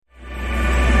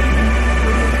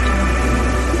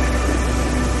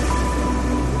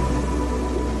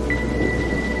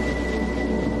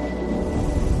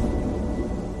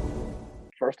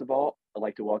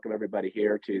like to welcome everybody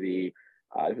here to the,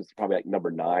 this is probably like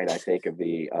number 9, I think, of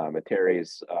the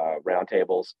Terry's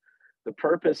roundtables. The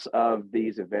purpose of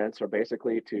these events are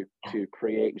basically to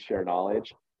create and share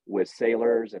knowledge with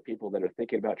sailors and people that are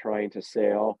thinking about trying to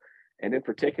sail. And in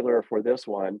particular for this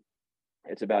one,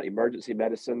 it's about emergency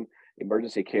medicine,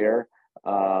 emergency care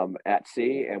at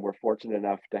sea. And we're fortunate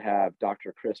enough to have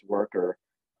Dr. Chris Wuerker,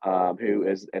 who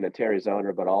is an Terry's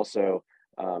owner, but also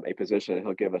a physician, and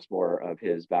he'll give us more of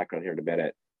his background here in a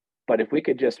minute. But if we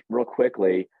could just real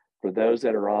quickly, for those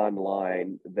that are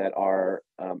online that are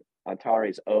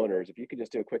Antares owners, if you could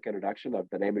just do a quick introduction of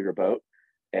the name of your boat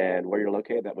and where you're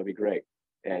located, that would be great.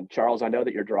 And Charles, I know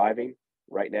that you're driving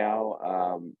right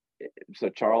now. So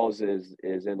Charles is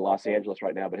in Los Angeles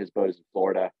right now, but his boat is in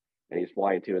Florida, and he's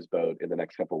flying to his boat in the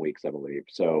next couple of weeks, I believe.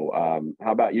 So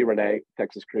how about you, Renee,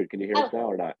 Texas Crude? Can you hear us now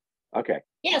or not? Okay.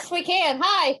 Yes, we can.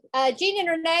 Hi, Jean and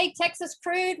Renee, Texas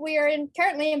Crude. We are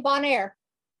currently in Bonaire.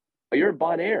 Oh, you're in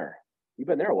Bonaire. You've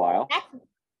been there a while.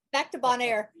 Back to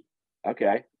Bonaire.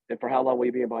 Okay. And for how long will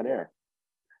you be in Bonaire?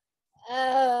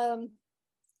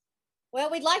 Well,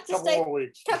 we'd like to stay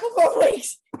a couple more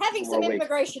weeks, having some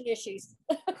immigration issues.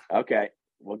 Okay.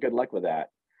 Well, good luck with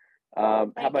that.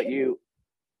 How about you,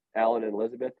 Alan and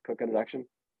Elizabeth? Quick introduction.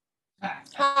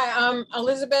 Hi, I'm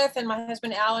Elizabeth and my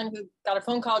husband, Alan, who got a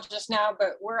phone call just now,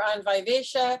 but we're on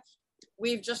Vivacia.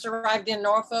 We've just arrived in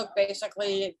Norfolk,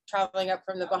 basically traveling up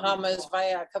from the Bahamas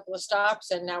via a couple of stops,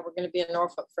 and now we're going to be in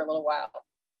Norfolk for a little while.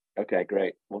 Okay,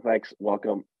 great. Well, thanks.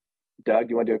 Welcome.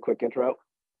 Doug, you want to do a quick intro?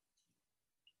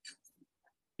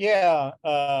 Yeah,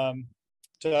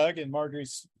 Doug and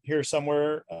Marjorie's here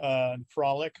somewhere in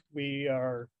Frolic. We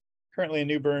are currently in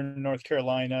New Bern, North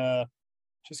Carolina.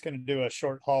 Just going to do a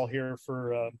short haul here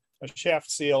for a shaft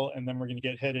seal, and then we're going to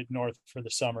get headed north for the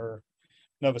summer,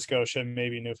 Nova Scotia,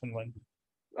 maybe Newfoundland.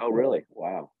 Oh, really?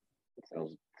 Wow. That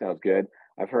sounds good.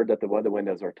 I've heard that the weather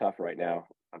windows are tough right now.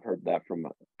 I've heard that from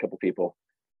a couple people.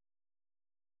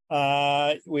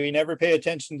 We never pay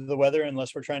attention to the weather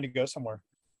unless we're trying to go somewhere.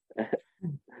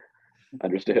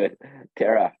 Understood.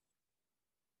 Tara,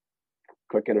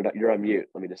 quick introduction. You're on mute.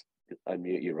 Let me just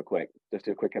unmute you real quick. Just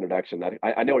do a quick introduction.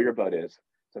 I know where your boat is.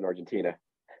 It's in Argentina.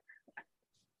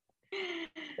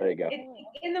 There you go.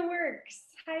 It's in the works.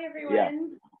 Hi, everyone. Yeah.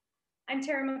 I'm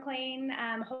Tara McLean,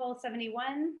 Hole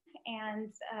 71,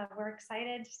 and we're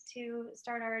excited to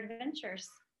start our adventures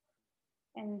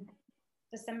in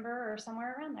December or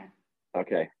somewhere around there.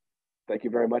 Okay. Thank you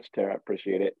very much, Tara.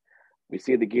 Appreciate it. We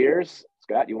see the gears.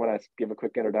 Scott, you want to give a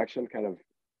quick introduction, kind of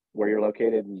where you're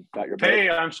located and about your boat? Hey,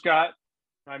 I'm Scott.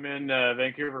 I'm in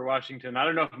Vancouver, Washington. I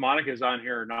don't know if Monica's on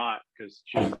here or not because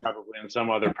she's probably in some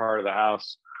other part of the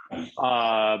house.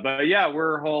 But yeah,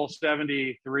 we're Hole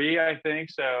 73, I think.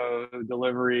 So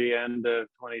delivery end of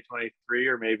 2023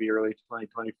 or maybe early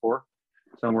 2024,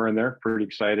 somewhere in there. Pretty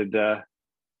excited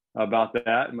about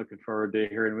that and looking forward to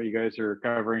hearing what you guys are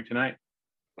covering tonight.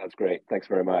 That's great. Thanks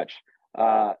very much.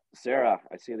 Sarah,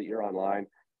 I see that you're online.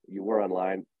 You were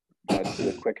online. Let's do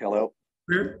a quick hello.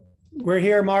 We're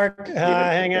here, Mark.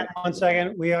 Hang on one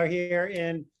second. We are here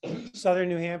in southern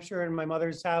New Hampshire in my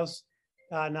mother's house,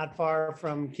 not far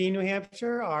from Keene, New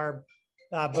Hampshire. Our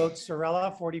boat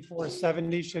Sorella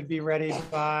 4470 should be ready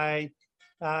by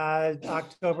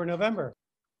October, November.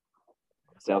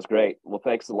 Sounds great. Well,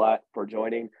 thanks a lot for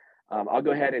joining. I'll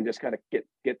go ahead and just kind of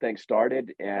get things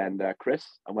started. And Chris,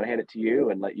 I'm going to hand it to you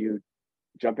and let you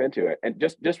jump into it. And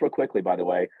just real quickly, by the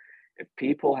way, if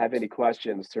people have any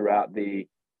questions throughout the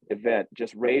event,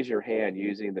 just raise your hand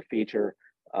using the feature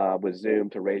with Zoom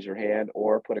to raise your hand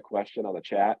or put a question on the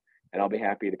chat. And I'll be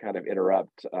happy to kind of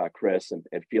interrupt Chris and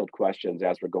field questions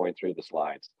as we're going through the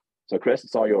slides. So Chris,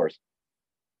 it's all yours.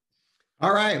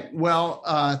 All right. Well,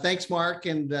 thanks, Mark.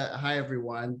 And hi,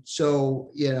 everyone.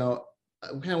 So, I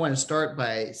kind of want to start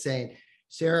by saying,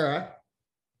 Sarah,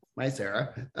 and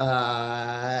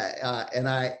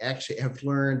I actually have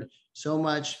learned so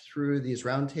much through these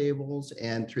roundtables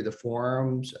and through the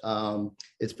forums.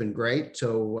 It's been great.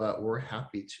 So we're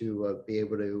happy to be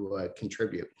able to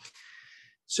contribute.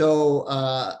 So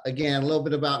again, a little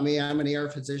bit about me. I'm an ER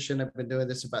physician. I've been doing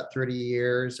this about 30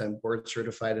 years. I'm board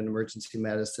certified in emergency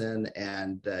medicine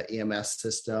and EMS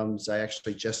systems. I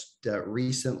actually just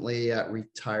recently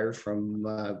retired from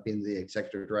being the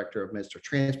executive director of MedStar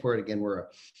Transport. Again, we're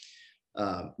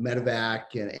a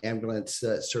medevac and ambulance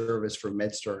service for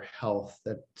MedStar Health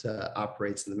that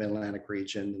operates in the Mid-Atlantic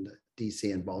region, in the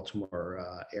DC and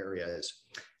Baltimore areas.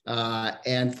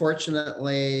 And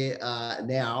fortunately,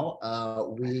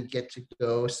 now we get to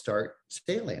go start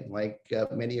sailing like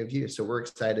many of you. So we're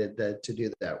excited to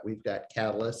do that. We've got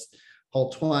Catalyst,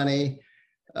 Hole 20,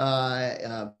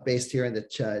 based here in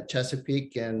the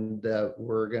Chesapeake, and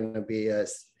we're going to be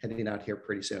heading out here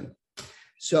pretty soon.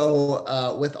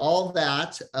 So with all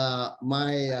that,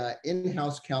 my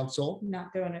in-house counsel.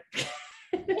 Not doing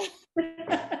it.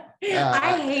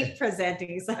 I hate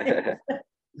presenting.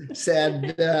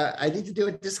 Said I need to do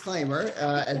a disclaimer,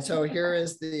 and so here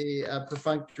is the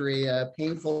perfunctory,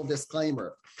 painful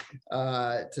disclaimer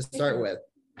to start with.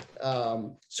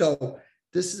 So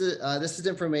this is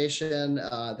information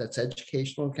that's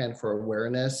educational, kind of for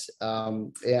awareness,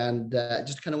 and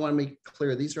just kind of want to make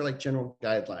clear these are like general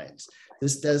guidelines.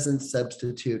 This doesn't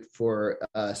substitute for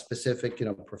specific,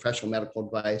 professional medical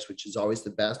advice, which is always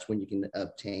the best when you can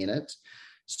obtain it.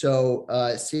 So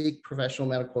seek professional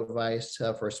medical advice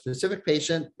for a specific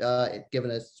patient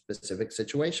given a specific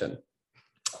situation.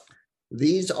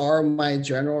 These are my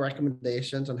general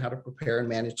recommendations on how to prepare and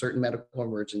manage certain medical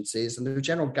emergencies, and they're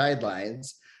general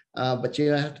guidelines, but you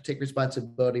have to take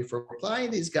responsibility for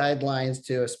applying these guidelines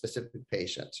to a specific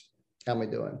patient. How am I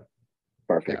doing?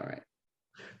 Perfect. All right.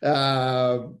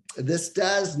 This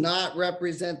does not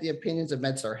represent the opinions of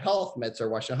MedStar Health, MedStar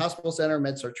Washington Hospital Center,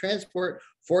 MedStar Transport,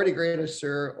 40 Greater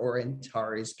Sur, or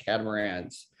Antares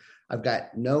Catamarans. I've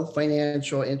got no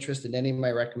financial interest in any of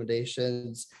my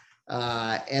recommendations,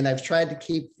 and I've tried to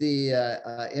keep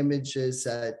the images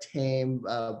tame,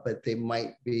 but they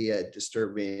might be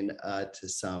disturbing to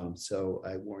some, so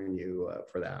I warn you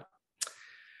for that.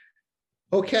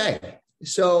 Okay.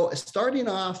 So starting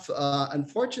off,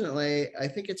 unfortunately, I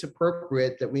think it's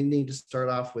appropriate that we need to start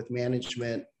off with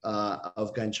management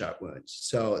of gunshot wounds.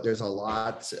 So there's a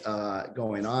lot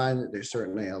going on. There's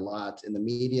certainly a lot in the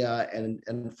media. And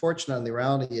unfortunately, the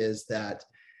reality is that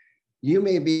you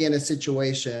may be in a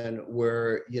situation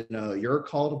where, you're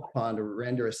called upon to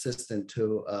render assistance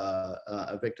to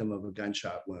a victim of a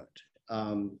gunshot wound.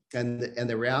 And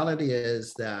the reality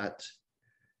is that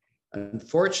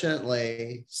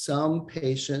unfortunately, some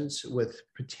patients with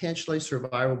potentially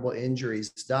survivable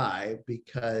injuries die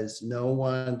because no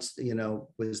one,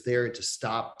 was there to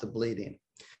stop the bleeding.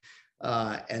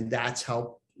 And that's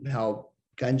how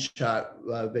gunshot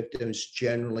victims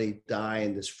generally die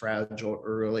in this fragile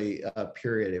early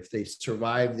period. If they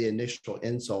survive the initial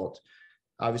insult,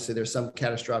 obviously there's some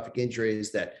catastrophic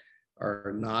injuries that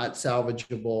are not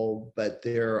salvageable, but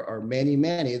there are many,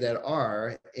 many that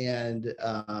are, and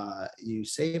you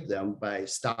save them by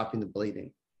stopping the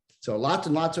bleeding. So lots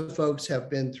and lots of folks have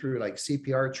been through like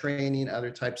CPR training,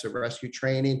 other types of rescue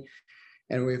training,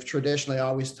 and we've traditionally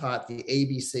always taught the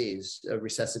ABCs of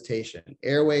resuscitation: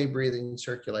 airway, breathing,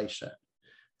 circulation.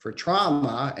 For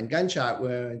trauma and gunshot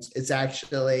wounds, it's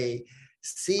actually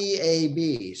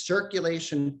CAB,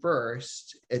 circulation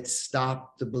first, it's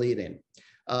stop the bleeding.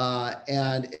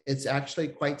 And it's actually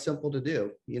quite simple to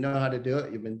do. You know how to do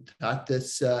it. You've been taught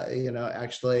this,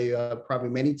 probably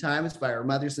many times by our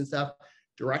mothers and stuff.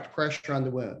 Direct pressure on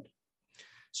the wound.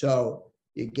 So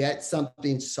you get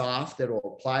something soft that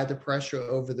will apply the pressure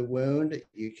over the wound.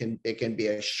 It can be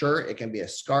a shirt, it can be a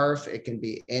scarf, it can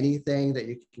be anything that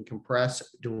you can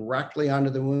compress directly onto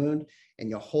the wound, and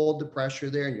you'll hold the pressure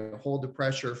there, and you'll hold the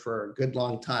pressure for a good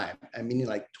long time. I mean,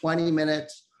 like 20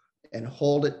 minutes, and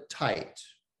hold it tight.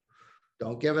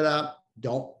 Don't give it up.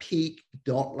 Don't peek.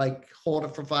 Don't hold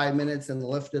it for 5 minutes and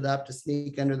lift it up to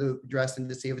sneak under the dressing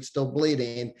to see if it's still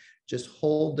bleeding. Just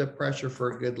hold the pressure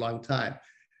for a good long time.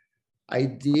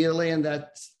 Ideally, in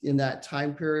that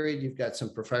time period, you've got some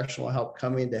professional help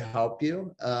coming to help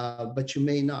you, but you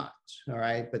may not. All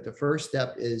right. But the first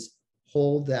step is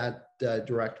hold that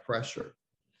direct pressure.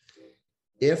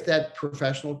 If that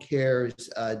professional care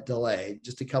is delayed,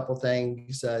 just a couple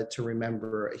things to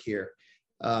remember here.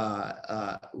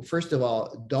 First of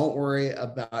all, don't worry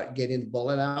about getting the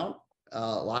bullet out.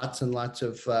 Lots and lots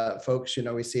of folks,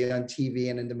 we see on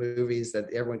TV and in the movies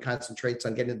that everyone concentrates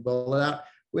on getting the bullet out.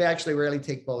 We actually rarely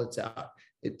take bullets out.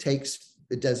 It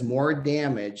does more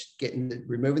damage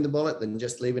removing the bullet than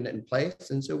just leaving it in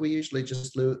place. And so we usually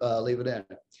just leave it in.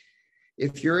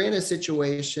 If you're in a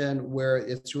situation where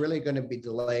it's really going to be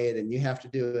delayed and you have to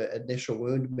do initial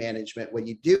wound management, what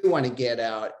you do want to get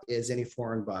out is any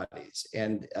foreign bodies.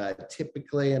 And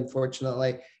typically,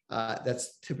 unfortunately,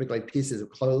 that's typically pieces of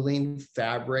clothing,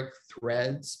 fabric,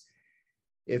 threads.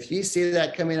 If you see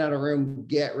that coming out of a room,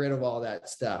 get rid of all that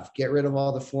stuff. Get rid of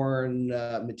all the foreign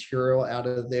material out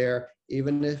of there.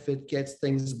 Even if it gets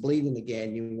things bleeding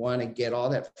again, you want to get all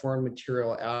that foreign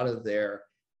material out of there.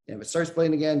 And if it starts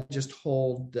bleeding again, just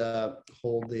hold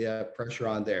the pressure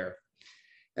on there.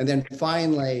 And then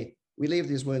finally, we leave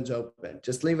these wounds open.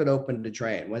 Just leave it open to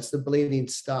drain. Once the bleeding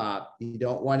stops, you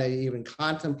don't want to even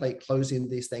contemplate closing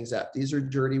these things up. These are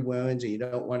dirty wounds, and you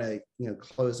don't want to,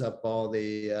 close up all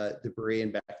the debris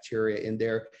and bacteria in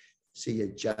there. So you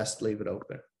just leave it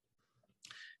open.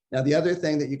 Now, the other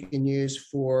thing that you can use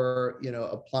for,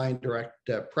 applying direct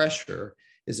pressure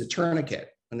is a tourniquet.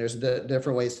 And there's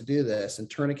different ways to do this. And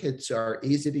tourniquets are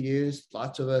easy to use.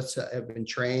 Lots of us have been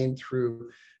trained through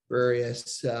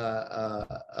various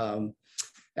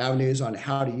avenues on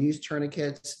how to use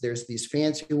tourniquets. There's these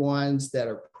fancy ones that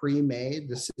are pre-made.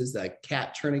 This is a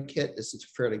CAT tourniquet. This is a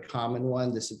fairly common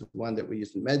one. This is the one that we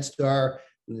use in MedStar,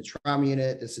 in the trauma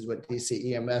unit. This is what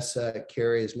DC EMS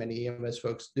carries. Many EMS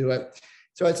folks do it.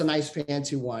 So it's a nice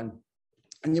fancy one.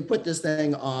 And you put this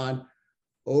thing on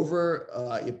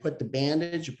over, you put the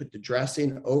bandage, you put the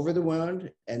dressing over the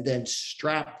wound, and then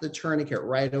strap the tourniquet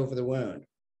right over the wound.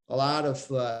 A lot of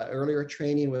earlier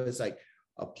training was like,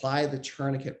 apply the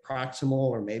tourniquet proximal,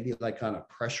 or maybe like on a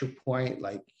pressure point,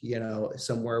 like,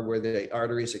 somewhere where the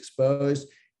artery is exposed.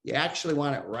 You actually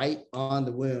want it right on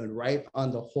the wound, right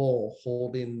on the hole,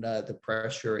 holding the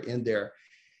pressure in there.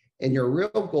 And your real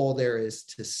goal there is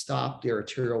to stop the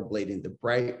arterial bleeding, the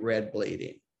bright red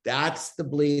bleeding. That's the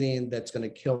bleeding that's going to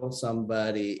kill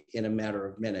somebody in a matter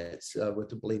of minutes with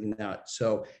the bleeding out.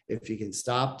 So if you can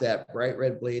stop that bright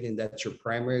red bleeding, that's your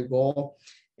primary goal.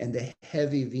 And the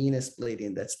heavy venous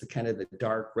bleeding, that's the kind of the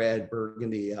dark red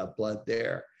burgundy blood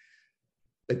there.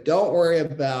 But don't worry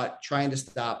about trying to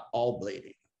stop all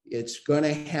bleeding. It's going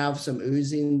to have some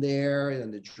oozing there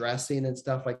and the dressing and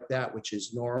stuff like that, which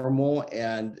is normal.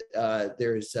 And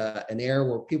there's an area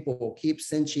where people will keep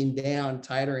cinching down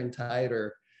tighter and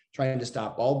tighter, trying to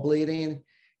stop all bleeding.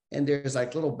 And there's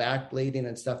like little back bleeding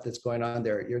and stuff that's going on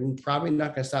there. You're probably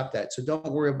not going to stop that. So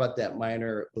don't worry about that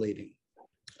minor bleeding.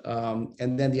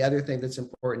 And then the other thing that's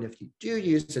important, if you do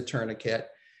use a tourniquet,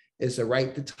 is to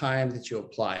write the time that you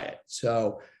apply it.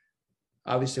 So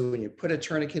obviously, when you put a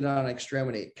tourniquet on an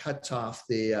extremity, it cuts off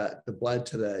the blood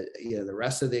to the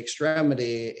rest of the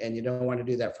extremity, and you don't want to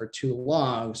do that for too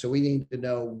long. So we need to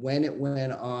know when it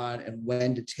went on and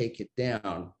when to take it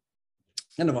down.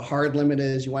 Kind of a hard limit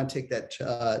is you want to take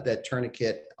that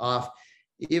tourniquet off,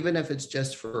 even if it's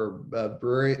just for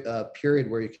a period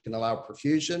where you can allow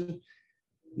perfusion.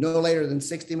 No later than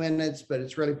 60 minutes, but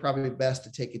it's really probably best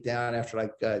to take it down after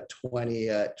like 20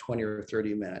 or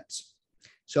 30 minutes.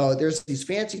 So there's these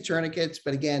fancy tourniquets,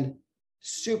 but again,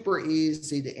 super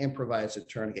easy to improvise a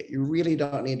tourniquet. You really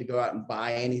don't need to go out and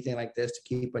buy anything like this to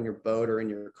keep on your boat or in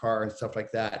your car and stuff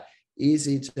like that.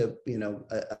 Easy to,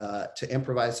 to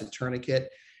improvise a tourniquet.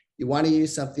 You want to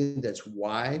use something that's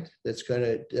wide, that's going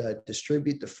to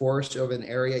distribute the force over an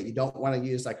area. You don't want to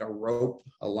use like a rope,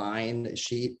 a line, a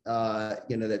sheet, that's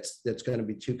going to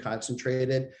be too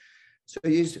concentrated. So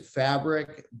use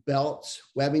fabric, belts,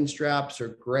 webbing straps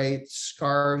are great,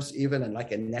 scarves, even, and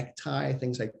like a necktie,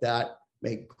 things like that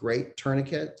make great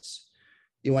tourniquets.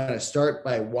 You want to start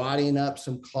by wadding up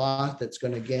some cloth that's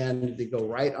going to, again, to go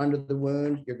right under the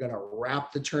wound. You're going to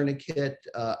wrap the tourniquet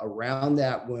around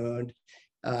that wound.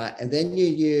 And then you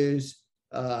use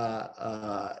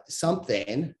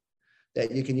something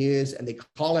that you can use, and they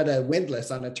call it a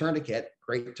windlass on a tourniquet.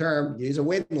 Great term. Use a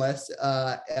windlass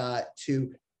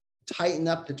to tighten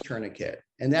up the tourniquet.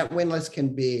 And that windlass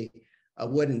can be a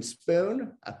wooden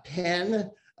spoon, a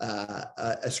pen,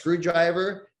 a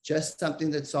screwdriver, just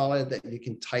something that's solid that you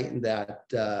can tighten that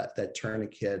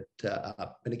tourniquet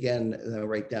up. And again,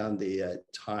 write down the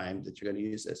time that you're going to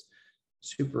use this.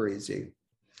 Super easy.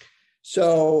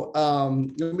 So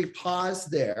let me pause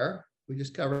there. We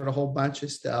just covered a whole bunch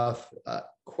of stuff.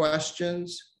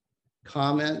 Questions,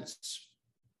 comments?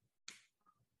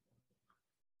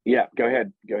 Yeah, go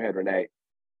ahead, Renee.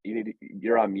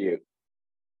 You're on mute.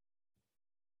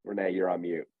 Renee, you're on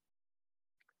mute.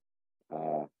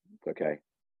 It's okay.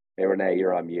 Hey, Renee,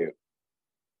 you're on mute.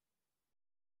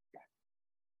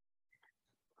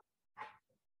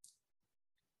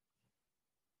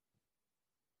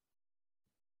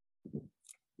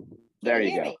 There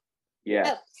you go. Yeah.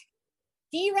 Oh.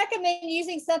 Do you recommend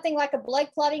using something like a blood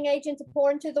clotting agent to pour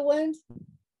into the wound?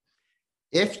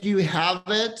 If you have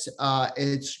it,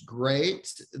 it's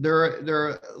great.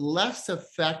 They're less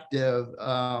effective,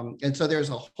 and so there's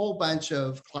a whole bunch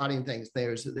of clotting things.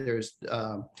 There's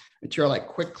material like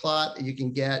Quick Clot that you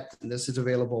can get, and this is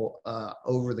available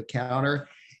over the counter.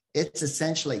 It's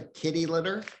essentially kitty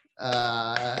litter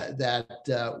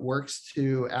that works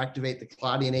to activate the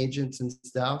clotting agents and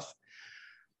stuff.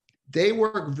 They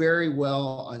work very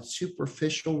well on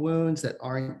superficial wounds that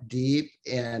aren't deep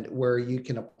and where you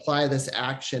can apply this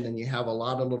action and you have a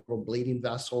lot of little bleeding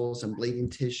vessels and bleeding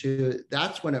tissue.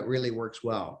 That's when it really works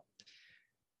well.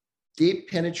 Deep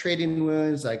penetrating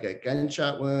wounds like a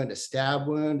gunshot wound, a stab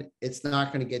wound, it's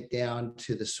not going to get down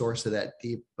to the source of that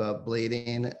deep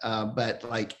bleeding. But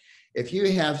like if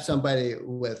you have somebody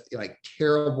with like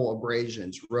terrible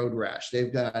abrasions, road rash,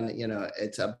 they've done,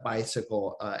 it's a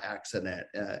bicycle accident,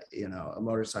 a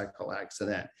motorcycle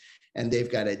accident, and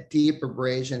they've got a deep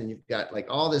abrasion and you've got like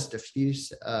all this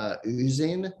diffuse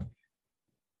oozing,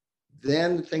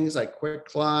 then things like quick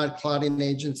clotting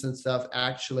agents and stuff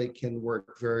actually can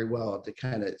work very well to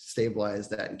kind of stabilize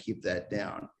that and keep that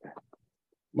down.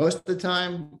 Most of the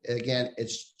time, again,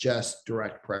 it's just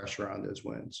direct pressure on those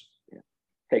wounds.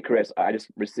 Hey, Chris, I just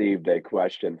received a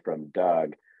question from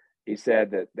Doug. He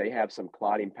said that they have some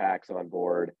clotting packs on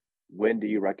board. When do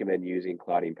you recommend using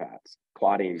clotting packs?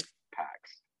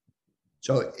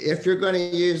 So if you're going to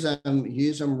use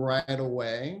them right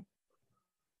away.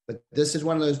 But this is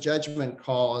one of those judgment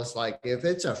calls. Like if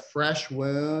it's a fresh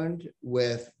wound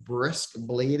with brisk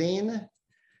bleeding,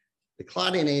 the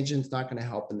clotting agent's not going to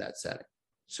help in that setting.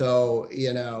 So,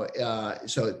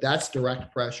 so that's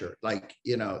direct pressure. Like,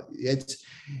 it's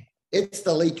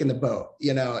the leak in the boat.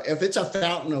 If it's a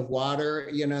fountain of water,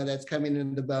 that's coming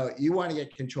into the boat, you want to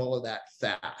get control of that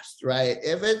fast, right?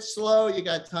 If it's slow, you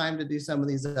got time to do some of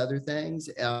these other things.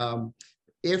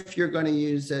 If you're going to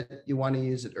use it, you want to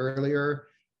use it earlier,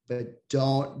 but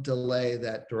don't delay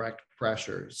that direct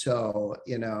pressure. So,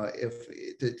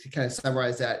 if to kind of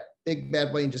summarize that, big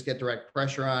bad bleeding, just get direct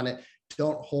pressure on it.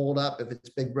 Don't hold up if it's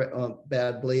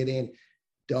bad bleeding.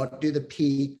 Don't do the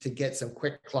peak to get some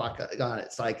quick clock on it.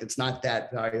 It's like, it's not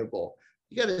that valuable.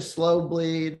 You got a slow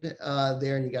bleed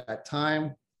there and you got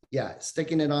time. Yeah,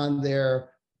 sticking it on there,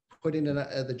 putting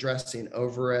the dressing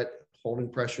over it, holding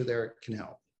pressure there can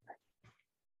help.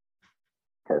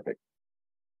 Perfect.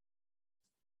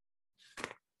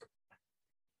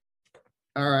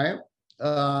 All right.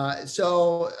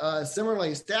 So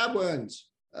similarly, stab wounds.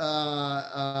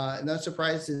 No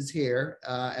surprises here.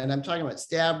 And I'm talking about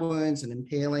stab wounds and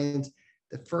impalings.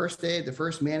 The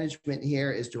first management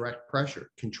here is direct pressure,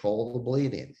 control the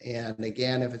bleeding. And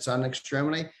again, if it's on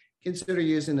extremity, consider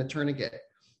using a tourniquet.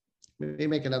 Maybe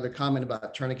make another comment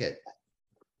about tourniquet.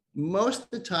 Most of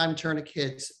the time,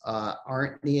 tourniquets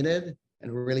aren't needed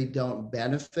and really don't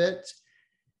benefit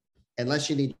unless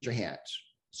you need your hands.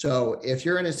 So if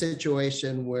you're in a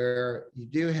situation where you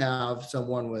do have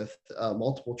someone with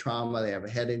multiple trauma, they have a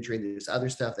head injury, there's other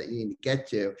stuff that you need to get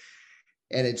to,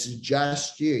 and it's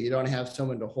just you don't have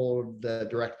someone to hold the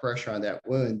direct pressure on that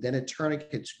wound, then a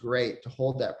tourniquet's great to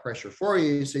hold that pressure for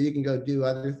you so you can go do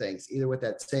other things, either with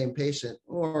that same patient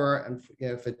or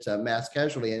if it's a mass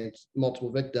casualty and it's multiple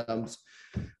victims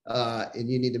and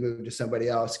you need to move to somebody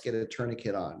else, get a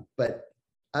tourniquet on. But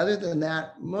other than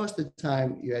that, most of the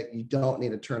time you don't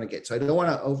need a tourniquet. So I don't want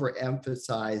to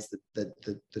overemphasize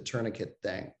the tourniquet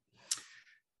thing.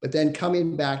 But then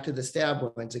coming back to the stab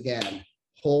wounds again,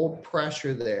 hold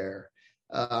pressure there,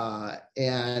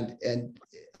 and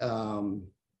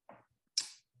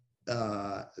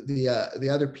the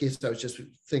other piece I was just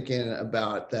thinking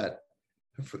about that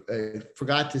I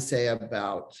forgot to say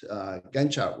about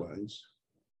gunshot wounds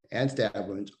and stab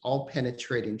wounds, all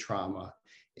penetrating trauma,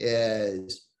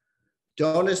 is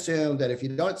don't assume that if you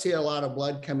don't see a lot of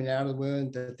blood coming out of the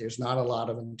wound that there's not a lot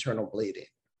of internal bleeding.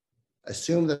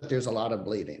 Assume that there's a lot of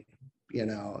bleeding.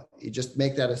 You just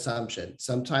make that assumption.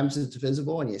 Sometimes it's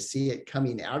visible and you see it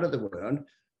coming out of the wound.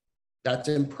 That's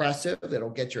impressive. It'll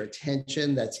get your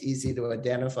attention. That's easy to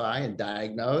identify and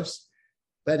diagnose.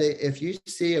 But if you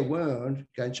see a wound,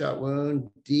 gunshot wound,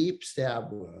 deep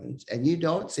stab wounds, and you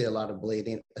don't see a lot of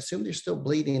bleeding, assume there's still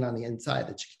bleeding on the inside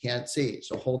that you can't see.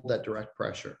 So hold that direct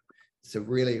pressure. It's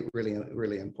really, really,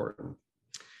 really important.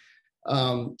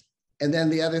 And then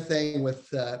the other thing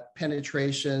with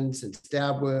penetrations and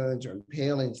stab wounds or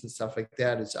impalings and stuff like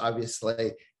that is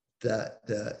obviously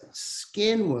the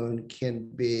skin wound can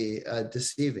be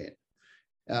deceiving.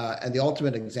 And the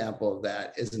ultimate example of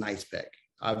that is an ice pick.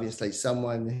 Obviously,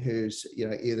 someone who's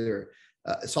either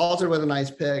assaulted with an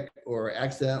ice pick or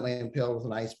accidentally impaled with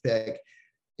an ice pick,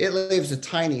 it leaves a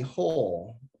tiny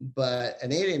hole, but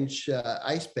an 8-inch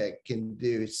ice pick can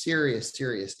do serious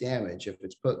damage if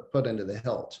it's put into the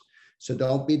hilt. So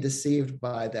don't be deceived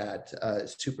by that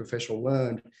superficial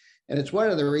wound. And it's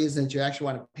one of the reasons you actually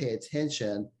want to pay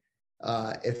attention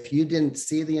if you didn't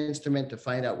see the instrument, to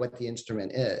find out what the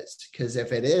instrument is. Because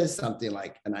if it is something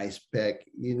like an ice pick,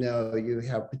 you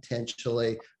have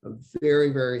potentially a very,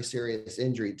 very serious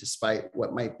injury despite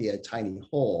what might be a tiny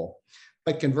hole.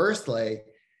 But conversely,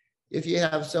 if you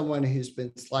have someone who's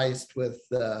been sliced with,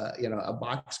 a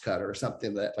box cutter or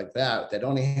something that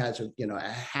only has a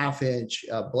 1/2 inch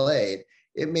blade,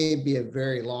 it may be a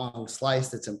very long slice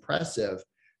that's impressive,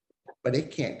 but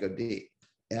it can't go deep.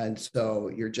 And so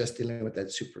you're just dealing with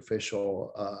that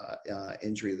superficial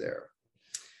injury there.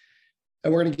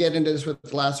 And we're going to get into this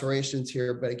with lacerations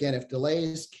here. But again, if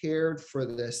delays cared for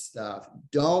this stuff,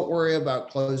 don't worry about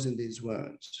closing these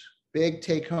wounds. Big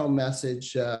take-home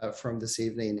message from this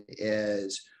evening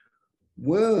is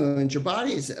wounds, your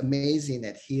body is amazing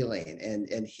at healing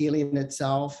and healing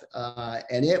itself.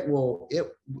 And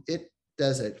it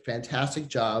does a fantastic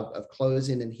job of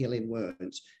closing and healing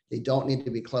wounds. They don't need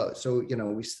to be closed. So,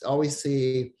 we always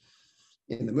see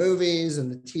in the movies and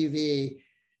the TV,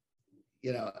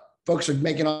 folks are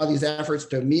making all these efforts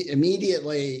to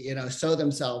immediately, sew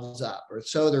themselves up or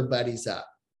sew their buddies up.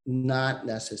 Not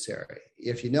necessary.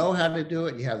 If you know how to do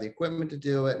it, you have the equipment to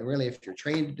do it, and really if you're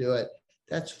trained to do it,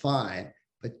 that's fine.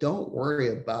 But don't worry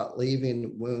about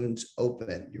leaving wounds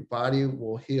open. Your body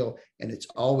will heal, and it's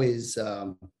always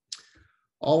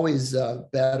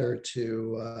better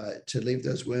to leave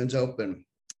those wounds open.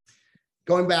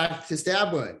 Going back to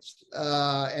stab wounds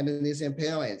and in these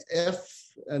impalings, if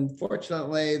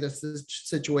unfortunately the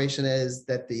situation is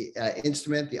that the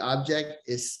instrument, the object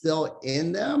is still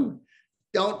in them,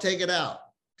 don't take it out.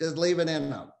 Just leave it in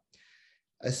them.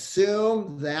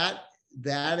 Assume that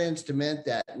instrument,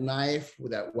 that knife,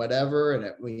 that whatever, and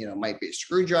it might be a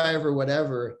screwdriver,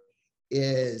 whatever,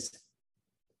 is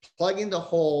plugging the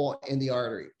hole in the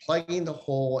artery, plugging the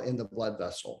hole in the blood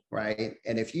vessel, right?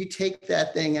 And if you take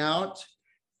that thing out,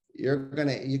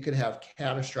 you could have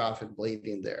catastrophic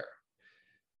bleeding there.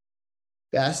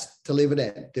 Best to leave it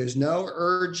in. There's no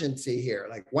urgency here.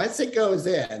 Like once it goes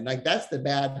in, that's the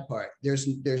bad part. There's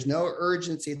no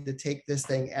urgency to take this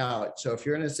thing out. So if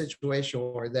you're in a situation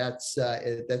where that's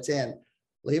in,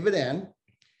 leave it in.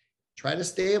 Try to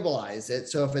stabilize it.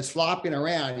 So if it's flopping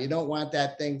around, you don't want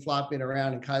that thing flopping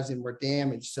around and causing more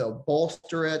damage. So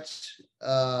bolster it,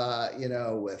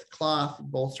 with cloth,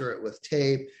 bolster it with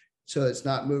tape so it's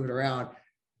not moving around.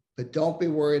 But don't be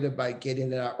worried about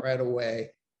getting it out right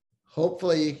away.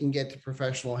 Hopefully you can get to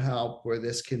professional help where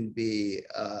this can be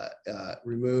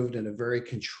removed in a very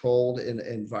controlled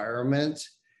environment.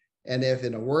 And if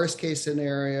in a worst case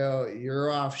scenario,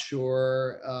 you're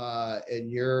offshore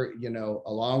and you're,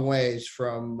 a long ways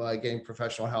from getting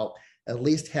professional help, at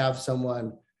least have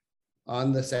someone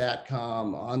on the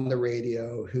SATCOM, on the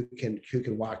radio who can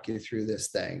walk you through this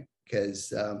thing,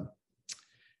 because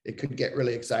it could get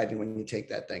really exciting when you take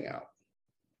that thing out.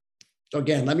 So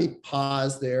again, let me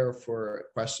pause there for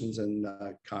questions and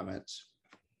comments.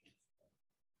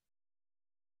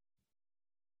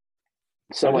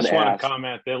 I just want to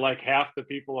comment that like half the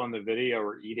people on the video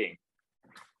are eating.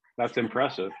 That's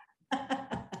impressive.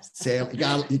 You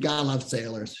gotta love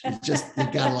sailors. You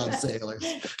gotta love sailors.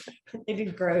 They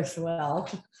do gross well.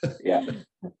 Yeah.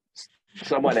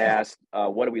 Someone asked,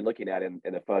 what are we looking at in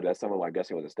the photo? Someone, I'm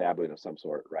guessing, was a stab wound of some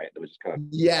sort, right? It was just kind of.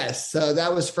 Yes. So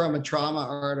that was from a trauma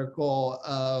article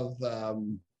of,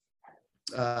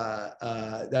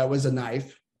 that was a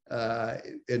knife.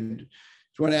 And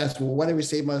someone asked, well, what do we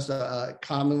see most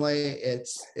commonly?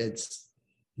 It's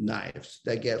knives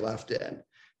that get left in.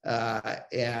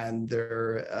 And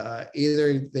they're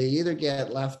either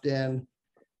get left in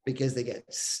because they get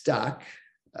stuck,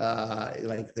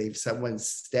 like someone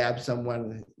stabbed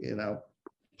someone,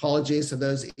 apologies to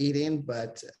those eating,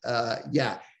 but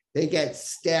they get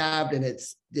stabbed and it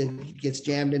gets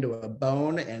jammed into a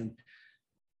bone, and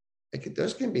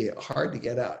those can be hard to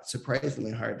get out,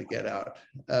 surprisingly hard to get out.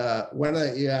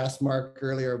 You asked Mark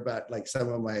earlier about like some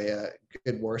of my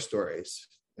good war stories.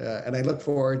 And I look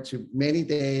forward to many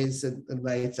days and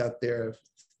nights out there of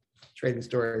trading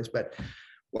stories. But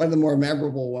one of the more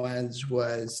memorable ones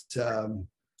was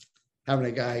having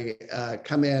a guy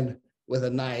come in with a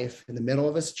knife in the middle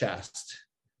of his chest,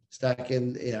 stuck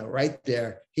in, right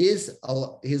there. He's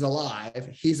alive,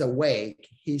 he's awake,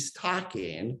 he's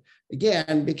talking,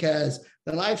 again, because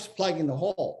the knife's plugging the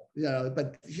hole,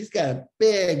 but he's got a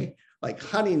big, like,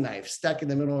 hunting knife stuck in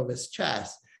the middle of his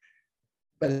chest.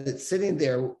 But it's sitting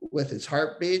there with his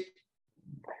heartbeat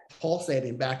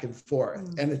pulsating back and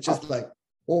forth. And it's just like,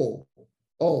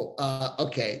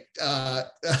 okay.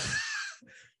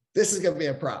 This is going to be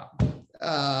a problem.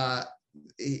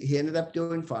 He ended up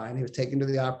doing fine. He was taken to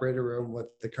the operating room with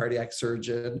the cardiac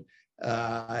surgeon.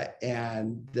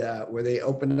 and where they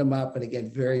opened them up, and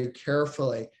again, very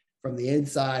carefully from the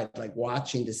inside, like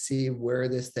watching to see where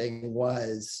this thing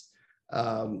was.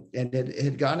 And it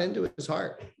had gone into his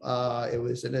heart. It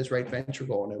was in his right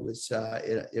ventricle, and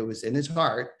it was in his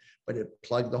heart, but it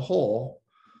plugged the hole.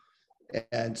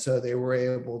 And so they were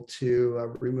able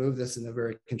to remove this in a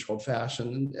very controlled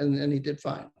fashion, and he did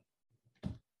fine.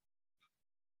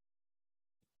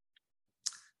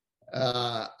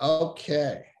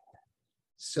 Okay.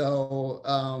 So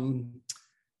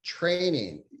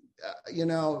training.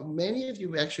 Many of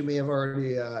you actually may have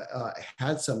already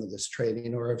had some of this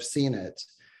training or have seen it.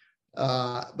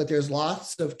 But there's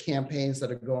lots of campaigns that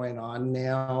are going on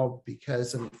now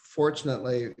because,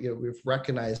 unfortunately, we've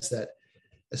recognized that,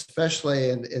 especially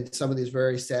in some of these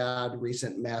very sad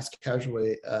recent mass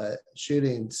casualty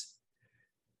shootings,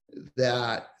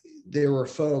 that there were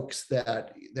folks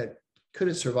that could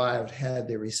have survived had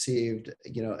they received,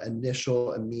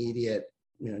 initial immediate,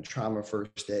 trauma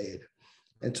first aid.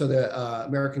 And so the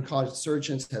American College of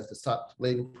Surgeons has the Stop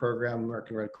Bleeding program,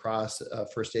 American Red Cross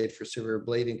first aid for severe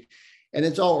bleeding. And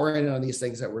it's all oriented on these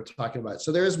things that we're talking about.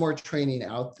 So there is more training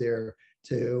out there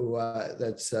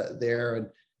that's there. And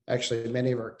actually,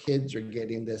 many of our kids are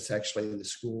getting this actually in the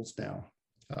schools now,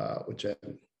 which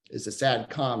is a sad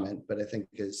comment, but I think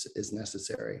is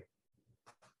necessary.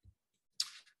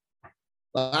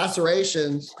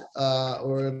 Lacerations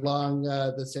or along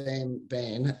the same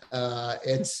vein,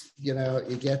 it's you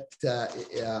get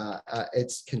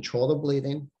it's control the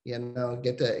bleeding,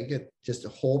 get just a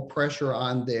hold pressure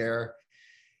on there,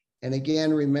 and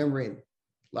again remembering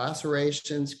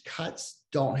lacerations, cuts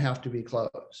don't have to be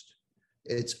closed.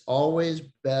 It's always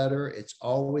better, it's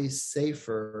always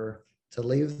safer to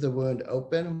leave the wound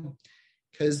open,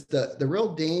 because the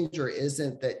real danger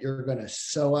isn't that you're going to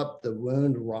sew up the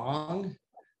wound wrong.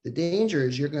 The danger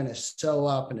is you're going to sew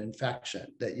up an infection,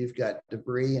 that you've got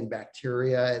debris and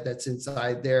bacteria that's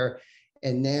inside there.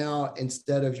 And now,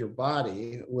 instead of your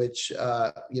body, which,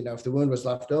 if the wound was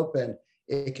left open,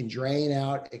 it can drain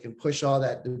out, it can push all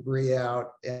that debris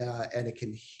out, and it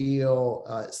can heal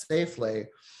safely.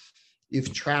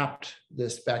 You've trapped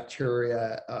this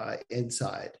bacteria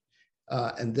inside.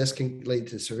 And this can lead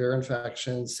to severe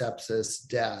infections, sepsis,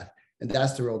 death, and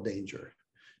that's the real danger.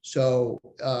 So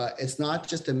it's not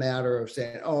just a matter of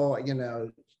saying,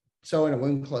 sewing a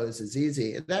wound closed is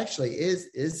easy. It actually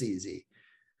is easy.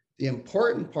 The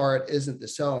important part isn't the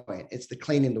sewing, it's the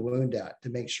cleaning the wound out to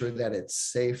make sure that it's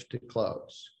safe to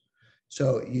close.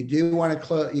 So you do want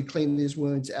to clean these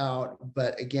wounds out,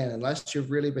 but again, unless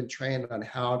you've really been trained on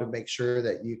how to make sure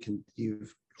that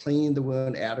you've cleaned the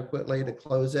wound adequately to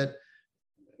close it,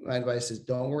 my advice is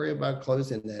don't worry about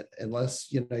closing it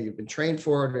unless you've been trained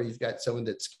for it or you've got someone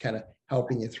that's kind of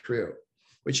helping you through.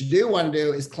 What you do want to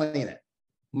do is clean it.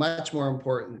 Much more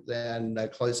important than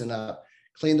closing up.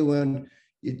 Clean the wound.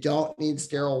 You don't need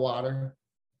sterile water.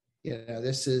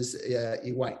 This is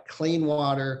you want clean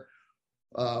water.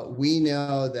 We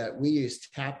know that we use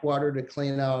tap water to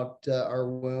clean out our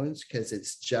wounds because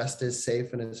it's just as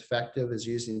safe and as effective as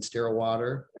using sterile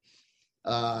water.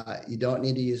 You don't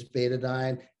need to use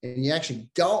betadine, and you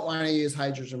actually don't want to use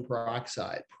hydrogen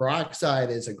peroxide. Peroxide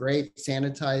is a great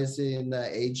sanitizing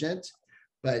agent,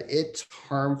 but it's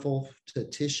harmful to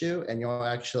tissue and you'll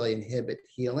actually inhibit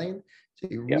healing. So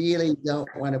you really don't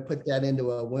want to put that into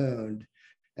a wound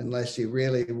unless you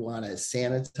really want to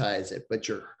sanitize it, but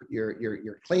you're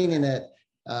cleaning it,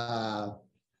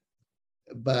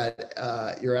 but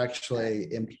you're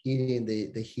actually impeding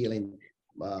the healing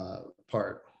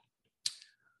part.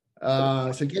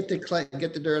 So get the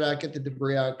dirt out, get the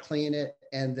debris out, clean it,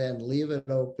 and then leave it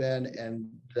open, and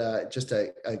just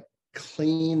a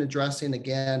clean dressing.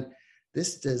 Again,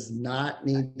 this does not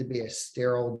need to be a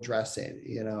sterile dressing.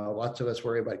 Lots of us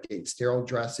worry about getting sterile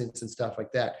dressings and stuff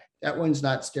like that. That one's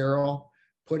not sterile.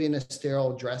 Putting a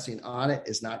sterile dressing on it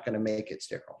is not going to make it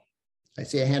sterile. I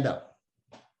see a hand up.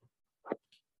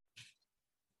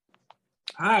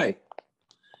 Hi,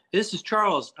 this is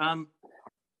Charles.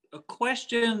 A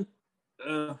question.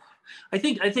 I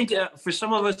think for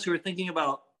some of us who are thinking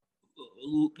about,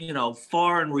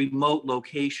 far and remote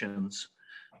locations,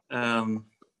 when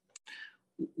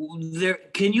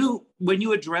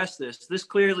you address this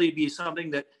clearly be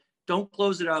something that don't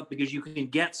close it up because you can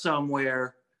get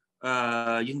somewhere, you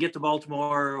can get to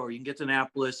Baltimore or you can get to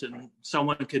Annapolis and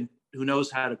someone who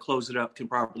knows how to close it up can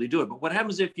properly do it. But what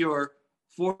happens if your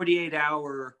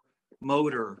 48-hour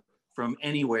motor from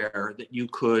anywhere that you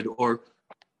could, or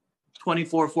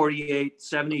 24, 48,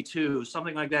 72,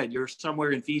 something like that, you're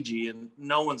somewhere in Fiji and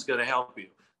no one's going to help you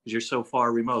because you're so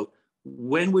far remote.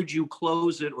 When would you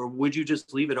close it, or would you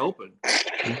just leave it open?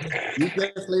 You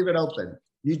just leave it open.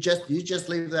 You just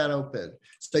leave that open.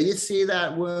 So you see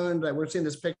that wound that we're seeing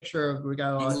this picture of, we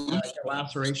got like a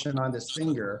laceration on this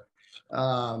finger.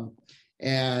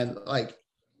 And like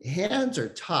hands are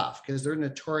tough because they're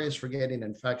notorious for getting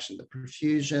infection. The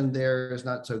perfusion there is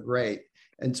not so great.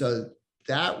 And so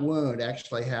that wound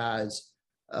actually has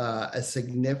a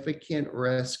significant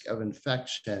risk of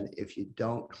infection if you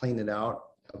don't clean it out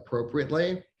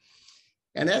appropriately.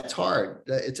 And that's hard.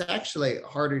 It's actually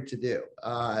harder to do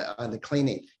on the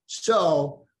cleaning.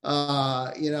 So,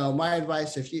 my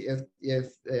advice, if you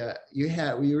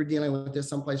were dealing with this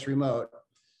someplace remote,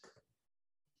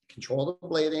 control the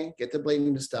bleeding, get the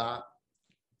bleeding to stop.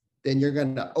 Then you're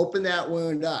going to open that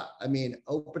wound up. I mean,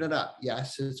 open it up.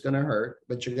 Yes, it's going to hurt,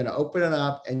 but you're going to open it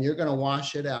up and you're going to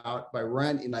wash it out by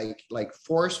running like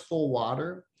forceful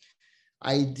water.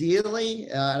 Ideally,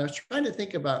 and I was trying to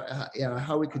think about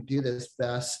how we could do this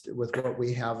best with what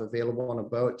we have available on a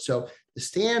boat. So the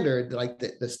standard, like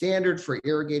the standard for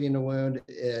irrigating a wound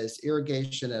is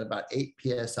irrigation at about 8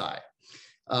 psi.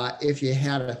 If you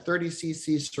had a 30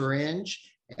 cc syringe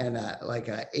and like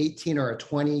a 18 or a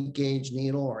 20 gauge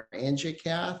needle or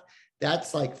angiocath,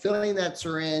 that's like filling that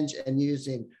syringe and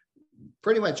using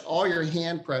pretty much all your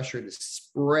hand pressure to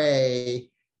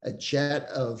spray a jet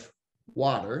of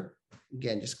water.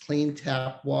 Again, just clean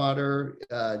tap water,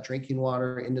 drinking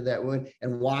water into that wound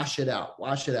and wash it out,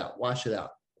 wash it out, wash it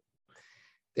out.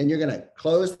 Then you're going to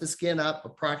close the skin up,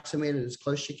 approximate it as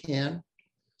close as you can.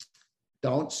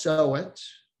 Don't sew it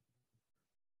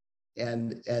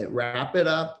and wrap it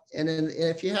up. And then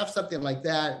if you have something like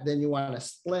that, then you want to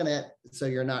splint it so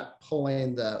you're not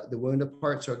pulling the wound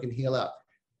apart so it can heal up.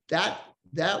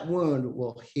 That wound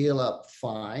will heal up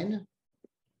fine.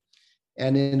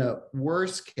 And in a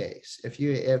worst case, if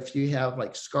you have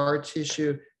like scar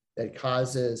tissue that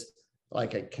causes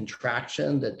like a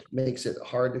contraction that makes it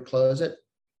hard to close it,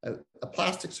 a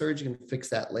plastic surgeon can fix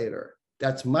that later.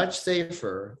 That's much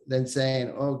safer than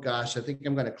saying, oh gosh, I think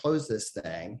I'm going to close this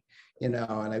thing, and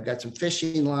I've got some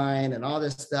fishing line and all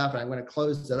this stuff, and I'm going to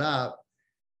close it up.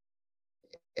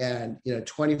 And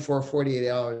 24, 48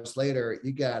 hours later,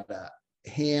 you got a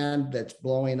hand that's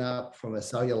blowing up from a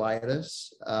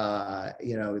cellulitis,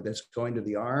 that's going to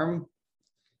the arm.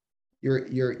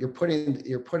 You're putting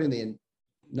the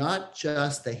not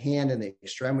just the hand and the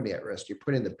extremity at risk, you're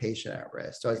putting the patient at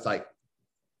risk. So it's like,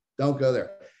 don't go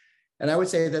there. And I would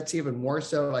say that's even more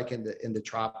so like in the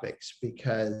tropics,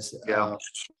 because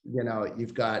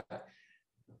you've got,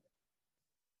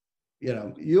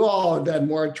 you all have done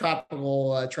more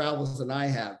tropical travels than I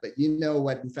have, but you know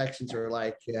what infections are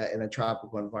like in a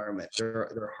tropical environment.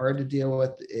 They're hard to deal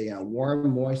with. Warm,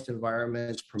 moist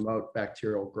environments promote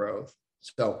bacterial growth.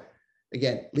 So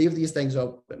again, leave these things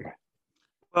open.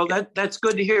 Well, that's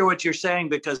good to hear what you're saying,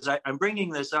 because I'm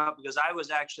bringing this up because I was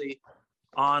actually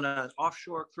on an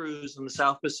offshore cruise in the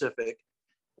South Pacific,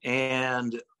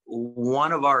 and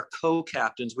one of our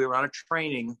co-captains, we were on a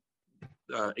training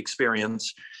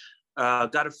experience,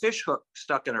 got a fish hook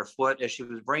stuck in her foot as she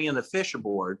was bringing the fish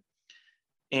aboard.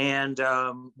 And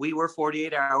we were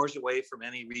 48 hours away from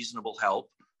any reasonable help.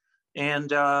 And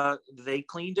they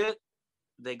cleaned it.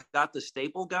 They got the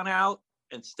staple gun out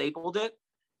and stapled it.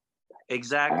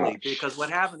 Exactly. Because what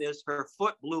happened is her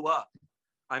foot blew up.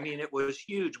 I mean, it was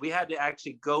huge. We had to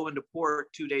actually go into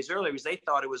port 2 days earlier because they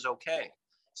thought it was okay.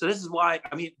 So this is why,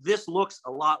 this looks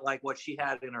a lot like what she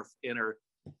had in her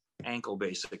ankle,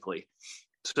 basically.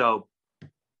 So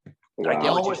I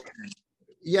get what you're saying.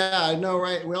 Yeah, I know,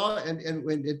 right? We all, and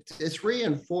it's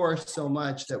reinforced so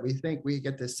much that we think we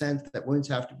get the sense that wounds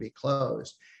have to be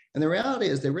closed, and the reality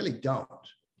is they really don't.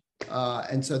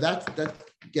 And so that's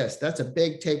a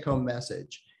big take-home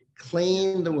message.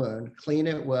 Clean the wound, clean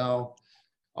it well.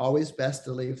 Always best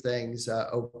to leave things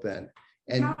open.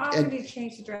 And how often do you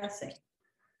change the dressing?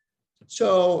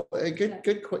 So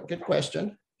good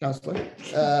question, counselor.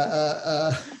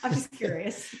 I'm just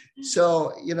curious.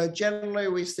 So, generally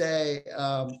we say,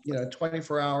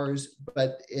 24 hours,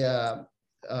 but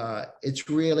it's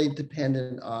really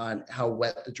dependent on how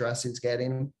wet the dressing's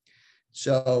getting.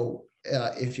 So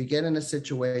if you get in a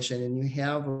situation and you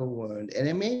have a wound, and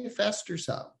it may fester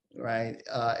some, right?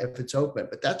 If it's open,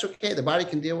 but that's okay. The body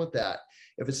can deal with that.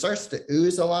 If it starts to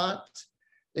ooze a lot,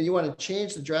 then you want to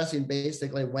change the dressing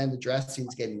basically when the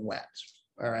dressing's getting wet.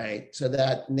 All right. So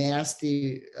that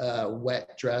nasty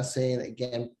wet dressing,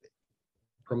 again,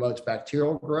 promotes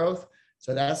bacterial growth.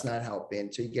 So that's not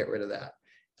helping. So you get rid of that.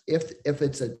 If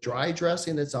it's a dry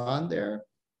dressing that's on there,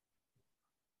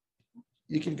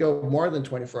 you can go more than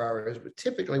 24 hours, but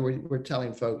typically we're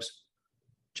telling folks,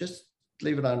 just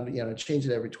leave it on, change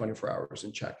it every 24 hours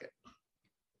and check it.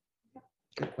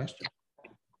 Good question.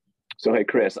 So, hey,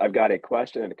 Chris, I've got a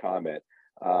question and a comment.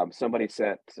 Somebody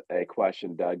sent a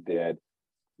question, Doug did,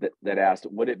 that asked,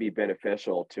 would it be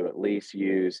beneficial to at least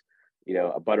use,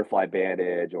 a butterfly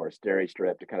bandage or a steri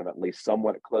strip to kind of at least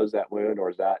somewhat close that wound, or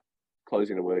is that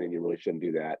closing the wound and you really shouldn't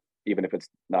do that, even if it's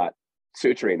not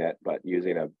suturing it, but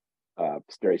using a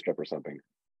steri strip or something?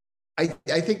 I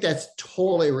think that's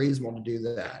totally reasonable to do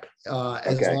that.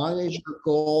 As long as your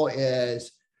goal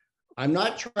is, I'm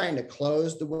not trying to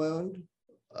close the wound.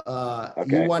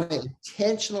 You want to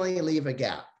intentionally leave a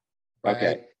gap, right?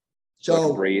 Okay. So it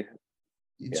can breathe.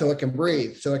 So it can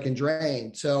breathe, so it can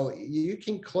drain. So you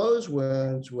can close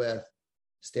wounds with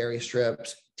steri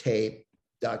strips, tape,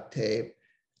 duct tape,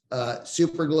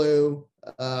 super glue,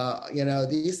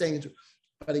 these things.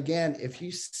 But again, if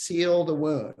you seal the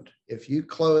wound, if you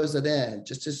close it in,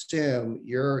 just assume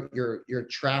you're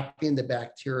trapping the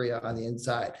bacteria on the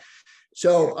inside.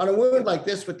 So on a wound like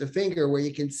this with the finger, where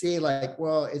you can see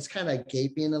it's kind of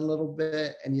gaping a little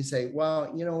bit, and you say,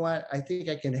 well, you know what? I think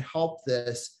I can help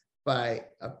this by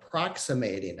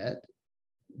approximating it,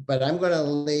 but I'm going to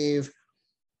leave,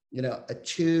 a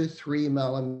 2-3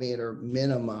 millimeter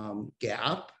minimum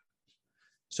gap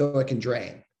so it can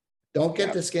drain. Don't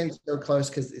get the skin so close,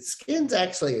 because the skin's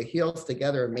actually heals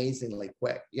together amazingly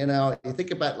quick. You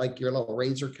think about your little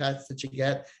razor cuts that you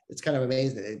get, it's kind of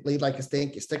amazing. They bleed like a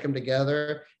stink. You stick them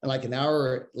together, and like an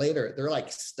hour later, they're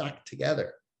like stuck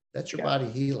together. That's your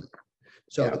body healing.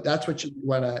 So that's what you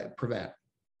want to prevent.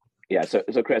 Yeah. So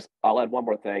Chris, I'll add one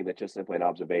more thing that's just simply an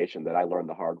observation that I learned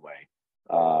the hard way.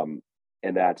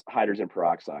 And that's hydrogen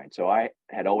peroxide. So I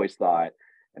had always thought,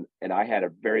 and I had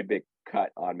a very big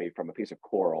cut on me from a piece of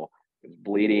coral. It was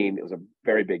bleeding. It was a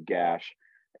very big gash.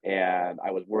 And I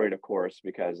was worried, of course,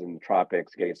 because in the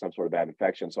tropics, getting some sort of bad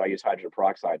infection. So I used hydrogen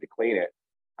peroxide to clean it.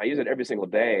 I use it every single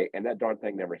day, and that darn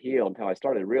thing never healed until I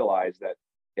started to realize that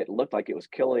it looked like it was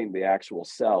killing the actual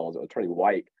cells. It was turning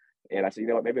white. And I said, you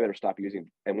know what, maybe I better stop using.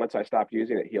 And once I stopped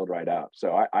using it, healed right up.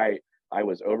 So I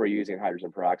was overusing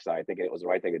hydrogen peroxide, thinking it was the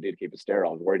right thing to do to keep it sterile.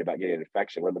 I was worried about getting an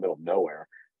infection. We're in the middle of nowhere.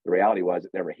 The reality was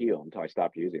it never healed until I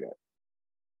stopped using it.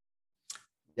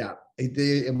 Yeah,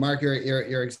 Mark,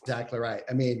 you're exactly right.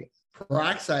 I mean,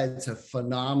 peroxide is a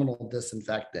phenomenal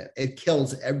disinfectant. It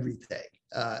kills everything,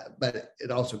 but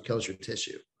it also kills your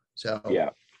tissue. So yeah.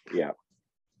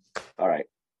 All right.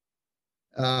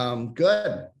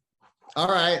 Good. All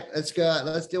right, let's go.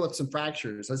 Let's deal with some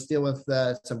fractures. Let's deal with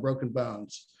some broken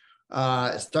bones.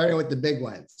 Starting with the big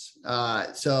ones.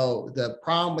 So the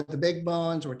problem with the big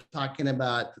bones, we're talking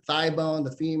about the thigh bone,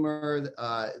 the femur,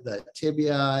 the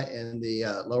tibia, and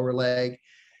the lower leg.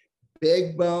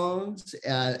 Big bones,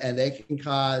 and they can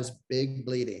cause big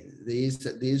bleeding.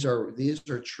 These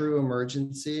are true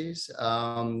emergencies.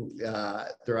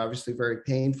 They're obviously very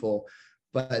painful,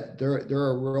 but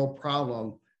they're a real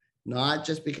problem. Not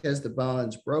just because the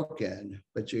bone's broken,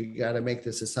 but you got to make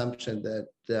this assumption that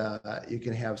you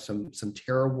can have some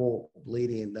terrible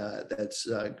bleeding that's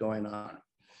going on.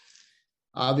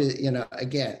 Obviously,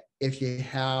 again, if you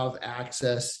have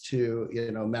access to,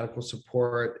 medical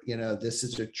support, this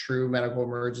is a true medical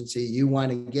emergency. You want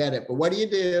to get it, but what do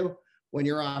you do when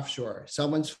you're offshore?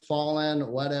 Someone's fallen,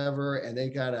 whatever, and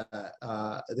they've got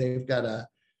a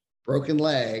broken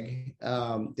leg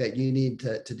that you need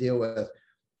to deal with.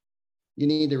 You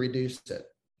need to reduce it.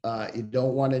 You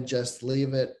don't want to just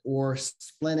leave it or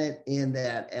splint it in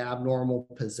that abnormal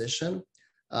position,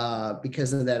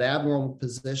 because in that abnormal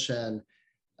position,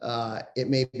 it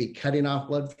may be cutting off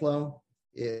blood flow.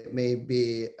 It may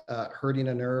be hurting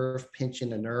a nerve,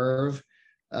 pinching a nerve,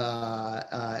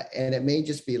 and it may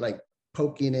just be like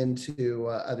poking into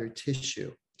other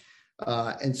tissue.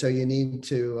 And so you need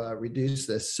to reduce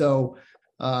this. So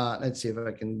let's see if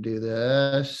I can do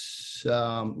this.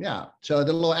 So the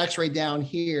little x-ray down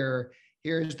here,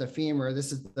 here's the femur.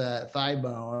 This is the thigh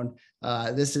bone.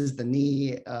 This is the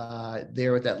knee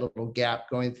there with that little gap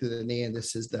going through the knee. And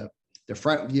this is the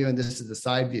front view, and this is the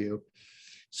side view.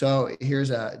 So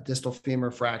here's a distal femur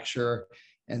fracture.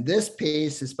 And this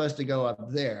piece is supposed to go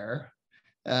up there.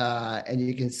 And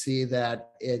you can see that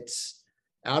it's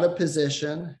out of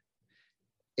position.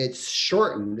 It's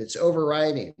shortened, it's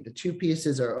overriding. The two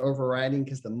pieces are overriding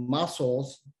because the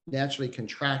muscles naturally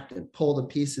contract and pull the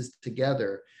pieces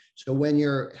together. So when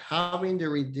you're having to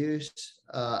reduce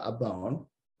a bone,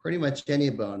 pretty much any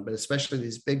bone, but especially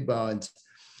these big bones,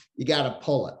 you got to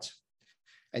pull it.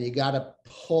 And you got to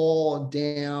pull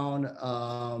down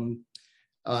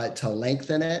to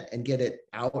lengthen it and get it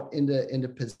out into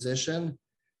position.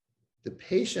 the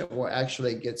patient will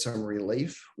actually get some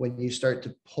relief when you start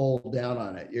to pull down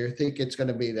on it. You think it's going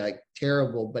to be like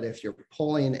terrible, but if you're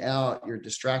pulling out, you're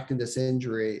distracting this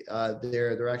injury,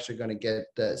 they're actually going to get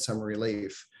some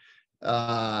relief.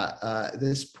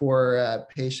 This poor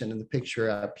patient in the picture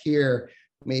up here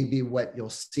may be what you'll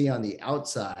see on the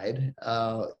outside.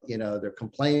 They're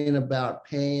complaining about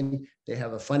pain. They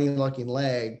have a funny looking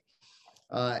leg.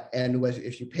 And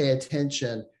if you pay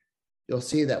attention, you'll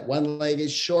see that one leg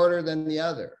is shorter than the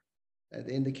other. An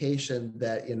indication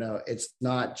that, it's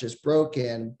not just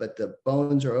broken, but the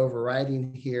bones are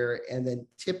overriding here. And then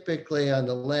typically on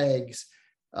the legs,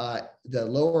 the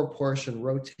lower portion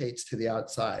rotates to the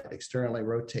outside, externally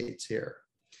rotates here.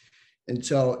 And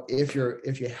so if you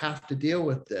have to deal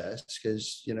with this,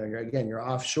 because, you're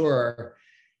offshore,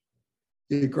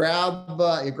 you grab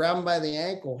them by the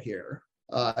ankle here.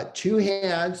 2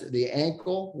 hands, the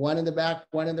ankle, one in the back,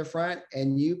 one in the front,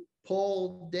 and you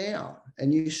pull down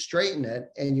and you straighten it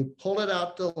and you pull it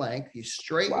out to length, you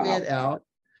straighten it out,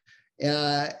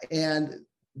 and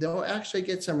they'll actually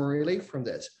get some relief from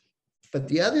this. But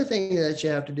the other thing that you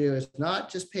have to do is not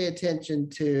just pay attention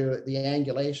to the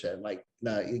angulation, like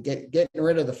you getting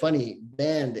rid of the funny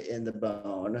bend in the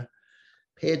bone,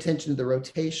 pay attention to the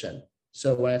rotation.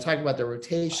 So when I talk about the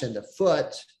rotation, the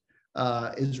foot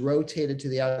is rotated to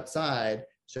the outside.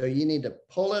 So you need to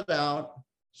pull it out,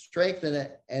 strengthen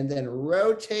it, and then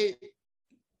rotate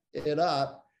it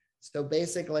up. So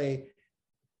basically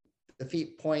the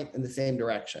feet point in the same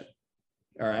direction.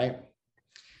 All right.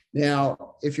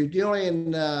 Now, if you're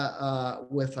dealing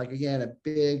with, like, again, a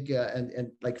big and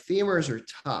like femurs are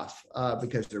tough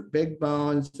because they're big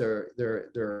bones. They're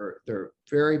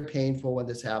very painful when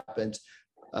this happens.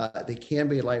 They can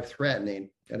be life-threatening.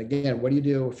 And again, what do you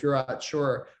do if you're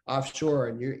offshore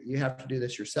and you have to do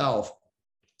this yourself?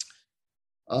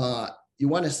 You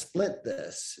want to split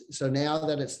this. So now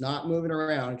that it's not moving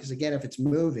around, because again, if it's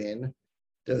moving,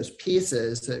 those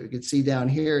pieces that you can see down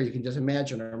here, you can just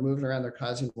imagine are moving around, they're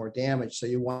causing more damage. So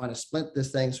you want to split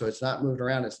this thing so it's not moving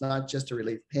around. It's not just to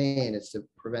relieve pain, it's to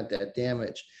prevent that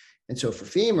damage. And so for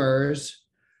femurs,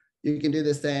 you can do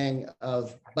this thing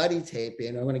of buddy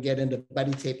taping. I'm going to get into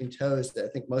buddy taping toes that I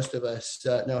think most of us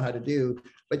know how to do,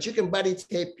 but you can buddy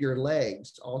tape your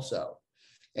legs also.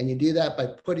 And you do that by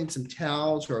putting some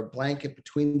towels or a blanket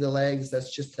between the legs.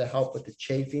 That's just to help with the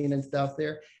chafing and stuff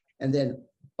there. And then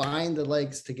bind the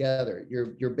legs together.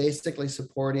 You're basically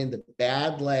supporting the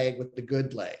bad leg with the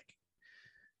good leg.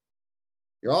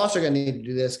 You're also going to need to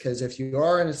do this because if you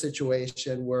are in a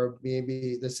situation where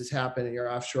maybe this has happened and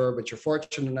you're offshore, but you're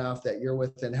fortunate enough that you're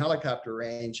within helicopter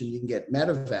range and you can get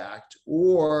medevaced,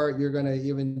 or you're going to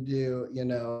even do,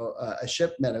 a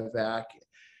ship medevac,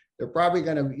 they're probably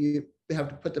going to, you have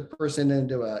to put the person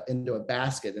into a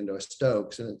basket, into a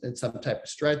Stokes and some type of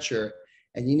stretcher.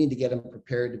 And you need to get them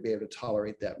prepared to be able to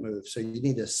tolerate that move. So you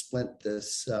need to splint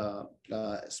those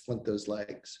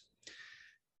legs.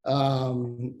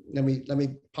 Let me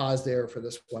pause there for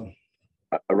this one.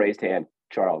 A raised hand,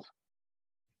 Charles.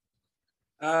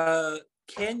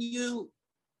 Can you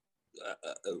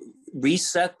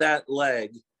reset that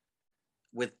leg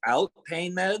without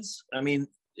pain meds? I mean,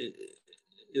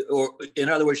 or in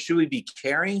other words, should we be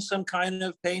carrying some kind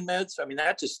of pain meds? I mean,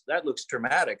 that looks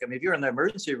traumatic. I mean, if you're in the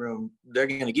emergency room, they're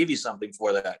going to give you something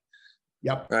for that.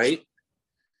 Yep. Right.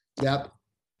 Yep.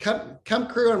 Come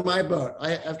crew on my boat.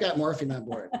 I've got morphine on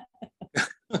board.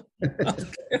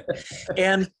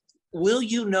 And will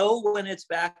you know when it's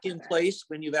back in place,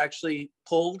 when you've actually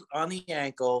pulled on the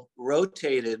ankle,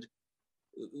 rotated?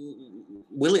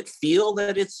 Will it feel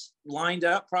that it's lined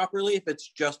up properly if it's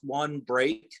just one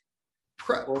break?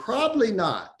 Probably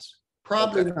not.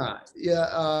 Probably not.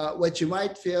 Yeah. What you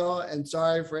might feel, and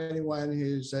sorry for anyone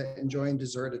who's enjoying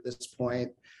dessert at this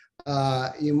point,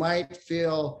 you might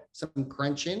feel some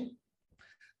crunching.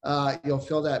 You'll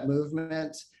feel that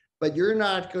movement, but you're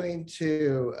not going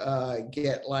to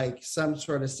get like some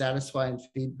sort of satisfying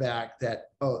feedback that,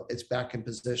 oh, it's back in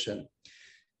position.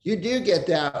 You do get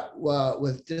that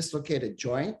with dislocated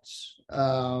joints.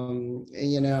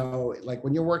 Like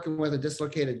when you're working with a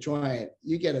dislocated joint,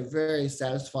 you get a very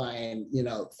satisfying,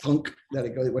 thunk that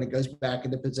it goes when it goes back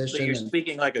into position. So you're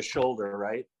speaking like a shoulder,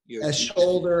 right? A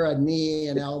shoulder, a knee,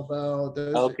 an elbow.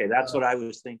 Okay, that's what I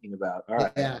was thinking about. All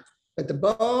right. Yeah, but the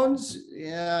bones,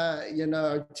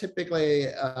 typically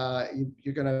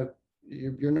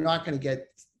you're not going to get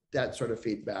that sort of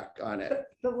feedback on it.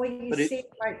 But when you see,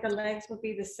 right, the legs will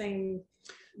be the same.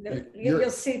 You'll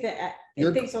see that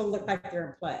things will look like they're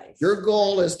in place. Your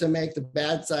goal is to make the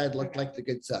bad side look like the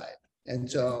good side.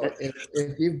 And so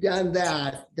if you've done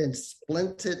that, then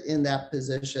splint it in that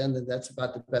position, and that's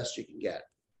about the best you can get.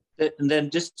 And then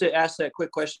just to ask that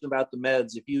quick question about the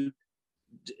meds,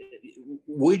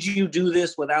 would you do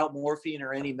this without morphine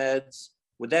or any meds?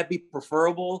 Would that be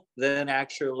preferable than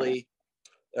actually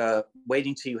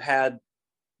waiting till you had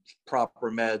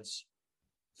proper meds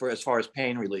for as far as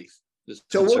pain relief is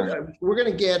So concerned? we're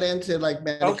going to get into like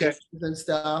medications and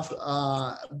stuff,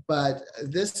 but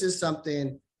this is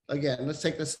something. Again, let's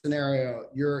take the scenario.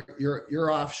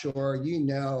 You're offshore.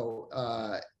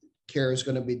 Care is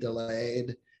going to be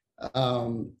delayed.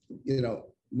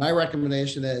 My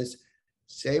recommendation is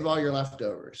save all your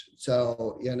leftovers.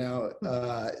 So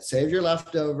save your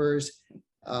leftovers.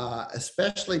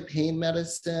 Especially pain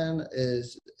medicine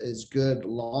is good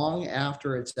long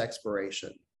after its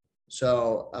expiration.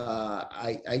 So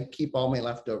I keep all my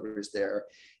leftovers there,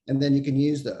 and then you can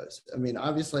use those. I mean,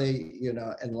 obviously,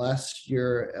 unless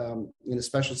you're in a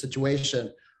special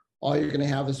situation, all you're going to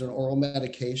have is an oral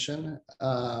medication.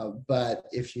 But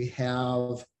if you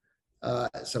have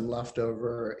some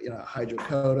leftover,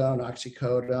 hydrocodone,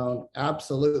 oxycodone,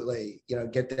 absolutely,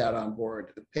 get that on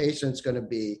board. The patient's going to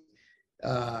be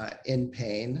in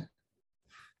pain.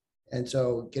 And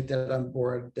so get that on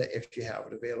board if you have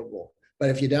it available. But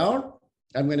if you don't,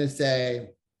 I'm going to say,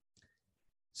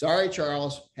 sorry,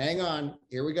 Charles, hang on,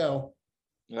 here we go.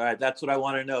 All right, that's what I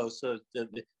want to know. So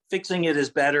fixing it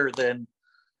is better than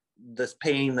this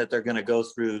pain that they're going to go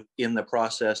through in the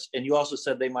process. And you also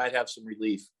said they might have some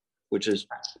relief, which is,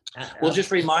 we'll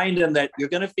just remind them that you're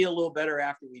going to feel a little better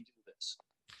after we do this.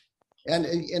 And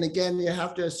again, you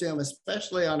have to assume,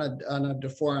 especially on a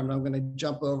deformed, I'm going to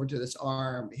jump over to this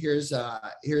arm. Here's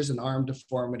an arm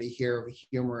deformity here of a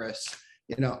humerus,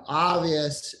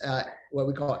 obvious, what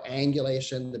we call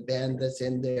angulation, the bend that's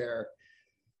in there.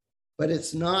 But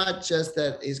it's not just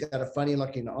that he's got a funny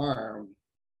looking arm.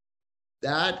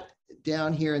 That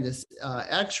down here in this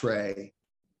x-ray,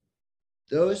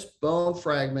 those bone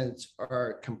fragments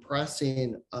are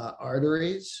compressing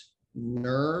arteries,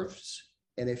 nerves.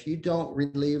 And if you don't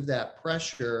relieve that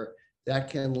pressure, that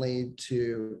can lead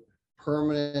to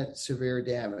permanent severe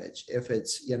damage. If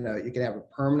it's, you can have a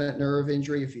permanent nerve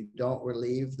injury if you don't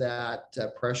relieve that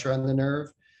pressure on the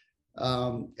nerve.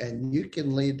 And you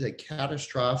can lead to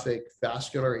catastrophic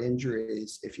vascular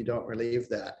injuries if you don't relieve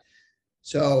that.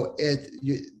 So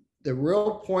the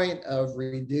real point of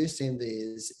reducing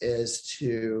these is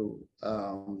to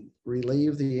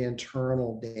relieve the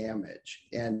internal damage,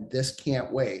 and this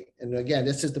can't wait. And again,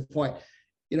 this is the point.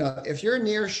 If you're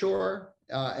near shore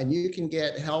and you can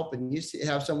get help, and you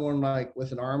have someone like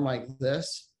with an arm like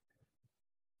this,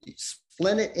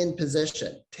 splint it in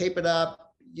position, tape it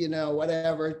up,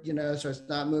 whatever, so it's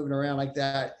not moving around like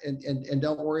that, and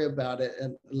don't worry about it,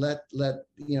 and let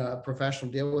a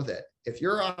professional deal with it. If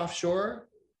you're offshore,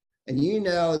 and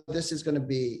this is going to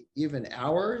be even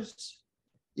hours,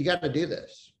 you got to do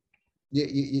this.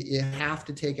 You have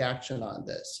to take action on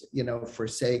this, for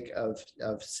sake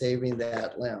of saving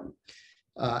that limb.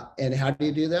 And how do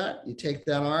you do that? You take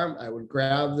that arm. I would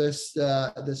grab this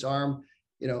arm.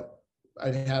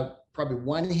 I'd have probably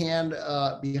one hand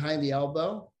behind the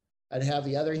elbow. I'd have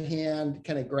the other hand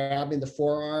kind of grabbing the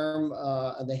forearm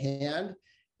of the hand,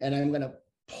 and I'm going to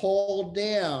pull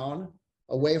down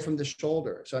away from the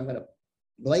shoulder. So I'm going to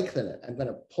lengthen it. I'm going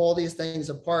to pull these things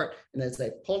apart. And as I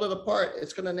pull it apart,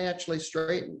 it's going to naturally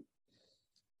straighten.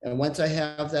 And once I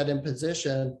have that in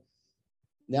position,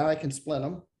 now I can splint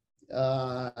them.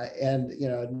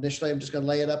 Initially I'm just going to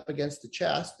lay it up against the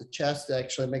chest. The chest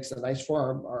actually makes a nice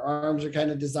form. Our arms are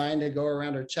kind of designed to go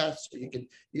around our chest, so you can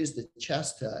use the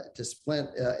chest to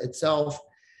splint itself.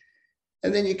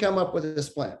 And then you come up with a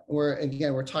splint.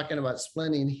 We're talking about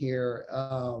splinting here.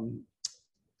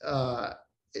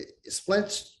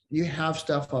 Splints, you have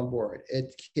stuff on board.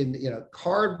 It can,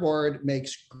 cardboard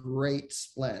makes great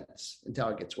splints until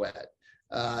it gets wet.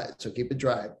 So keep it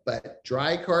dry. But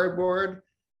dry cardboard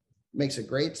makes a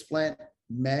great splint.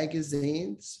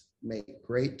 Magazines make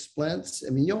great splints.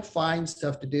 I mean, you'll find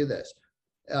stuff to do this.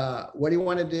 What do you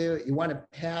want to do? You want to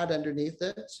pad underneath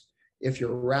this. If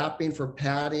you're wrapping for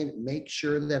padding, make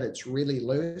sure that it's really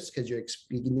loose, because you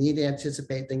need to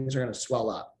anticipate things are going to swell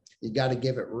up. You got to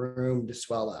give it room to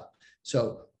swell up.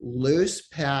 So loose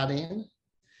padding,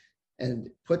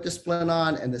 and put the splint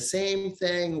on. And the same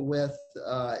thing with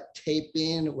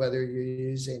taping, whether you're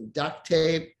using duct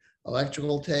tape,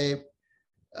 electrical tape,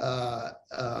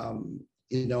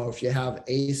 if you have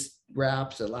ACE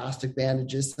wraps, elastic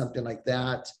bandages, something like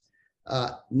that,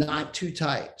 not too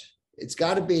tight. It's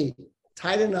got to be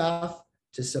tight enough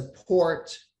to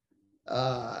support,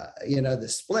 the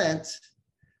splint,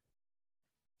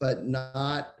 but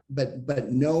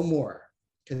no more,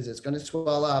 because it's going to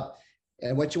swell up.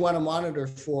 And what you want to monitor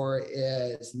for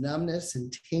is numbness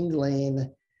and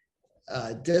tingling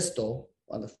distal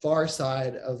on the far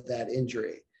side of that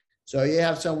injury. So you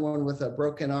have someone with a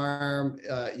broken arm,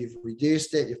 you've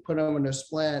reduced it, you've put them in a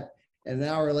splint, and an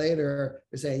hour later,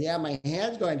 you're saying, yeah, my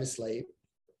hand's going to sleep.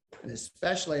 And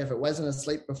especially if it wasn't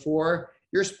asleep before,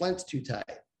 your splint's too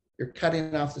tight. You're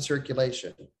cutting off the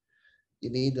circulation. You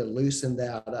need to loosen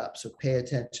that up. So pay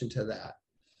attention to that.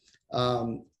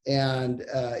 And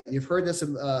you've heard this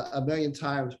a million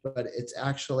times, but it's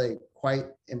actually quite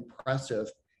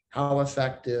impressive how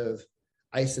effective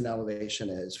ice and elevation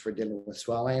is for dealing with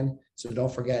swelling. So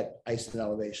don't forget ice and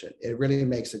elevation. It really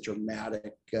makes a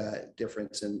dramatic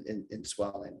difference in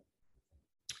swelling.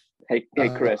 Hey,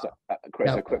 Chris,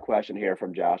 a quick question here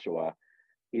from Joshua.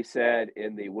 He said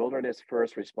in the wilderness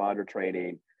first responder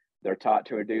training, they're taught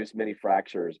to reduce many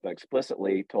fractures, but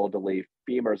explicitly told to leave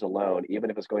femurs alone, even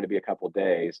if it's going to be a couple of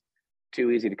days.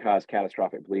 Too easy to cause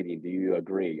catastrophic bleeding. Do you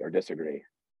agree or disagree?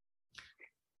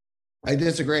 I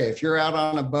disagree. If you're out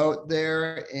on a boat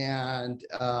there, and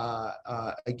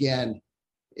again,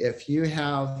 if you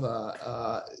have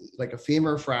like a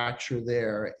femur fracture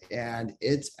there and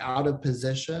it's out of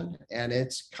position and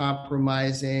it's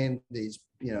compromising these,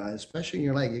 especially in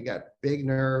your leg, you got big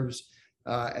nerves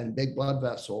and big blood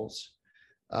vessels.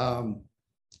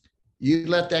 You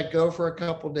let that go for a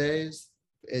couple of days,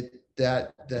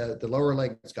 the lower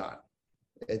leg is gone.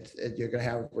 You're going to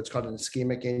have what's called an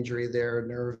ischemic injury there,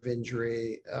 nerve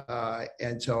injury,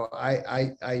 and so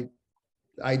I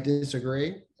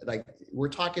disagree. Like, we're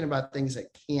talking about things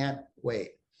that can't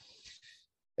wait.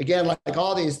 Again, like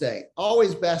all these things,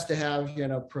 always best to have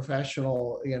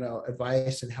professional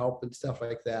advice and help and stuff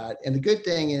like that. And the good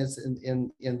thing is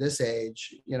in this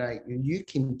age, you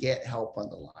can get help on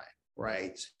the line,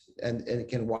 right? And it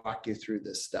can walk you through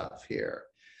this stuff here.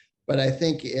 But I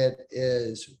think it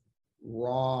is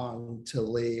wrong to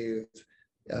leave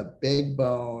a big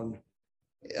bone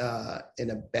in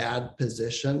a bad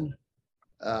position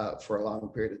for a long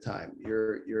period of time.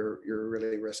 You're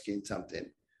really risking something.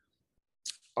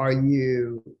 Are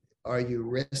you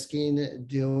risking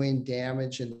doing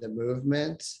damage in the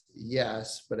movement?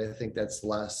 Yes, but I think that's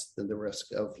less than the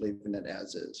risk of leaving it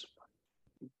as is.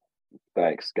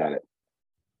 Thanks. Got it.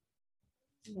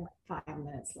 5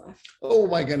 minutes left. Oh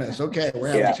my goodness. Okay, we're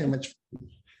having too much.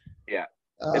 Yeah,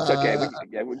 it's okay.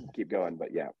 We can keep going,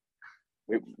 but yeah,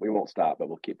 we won't stop, but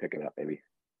we'll keep picking up maybe.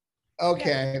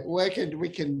 Okay, we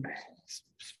can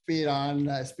speed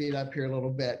up here a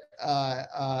little bit.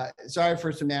 Sorry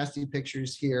for some nasty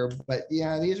pictures here, but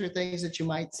yeah, these are things that you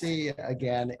might see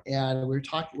again. And we're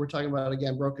talking about,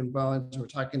 again, broken bones. We're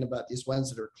talking about these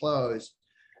ones that are closed.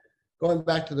 Going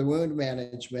back to the wound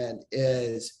management,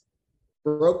 is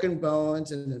broken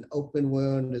bones and an open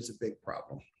wound is a big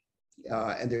problem.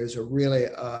 And there's a really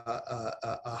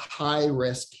a high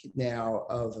risk now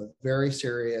of a very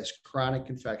serious chronic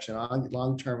infection,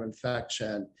 long-term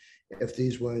infection, if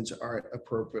these wounds aren't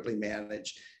appropriately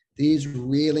managed. These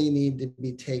really need to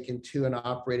be taken to an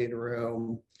operating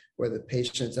room where the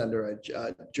patient's under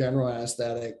a general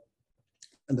anesthetic,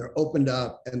 and they're opened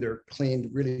up and they're cleaned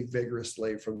really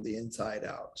vigorously from the inside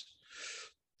out.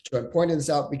 So I'm pointing this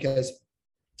out because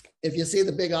if you see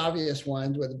the big obvious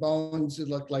ones where the bones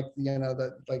look like,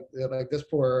 like this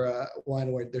poor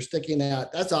one where they're sticking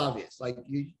out, that's obvious. Like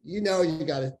you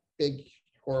got a big,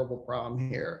 horrible problem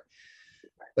here.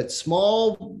 But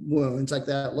small wounds like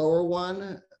that lower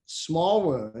one, small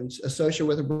wounds associated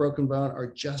with a broken bone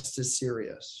are just as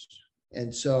serious.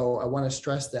 And so I want to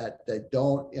stress that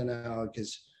don't,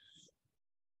 because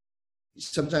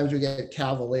sometimes we get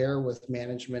cavalier with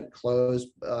management closed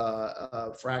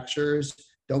fractures.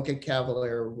 Don't get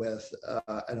cavalier with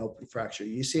an open fracture.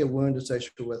 You see a wound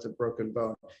associated with a broken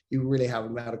bone, you really have a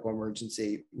medical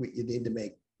emergency. You need to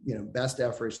make best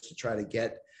efforts to try to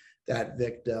get that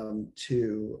victim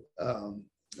to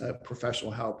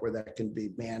professional help where that can be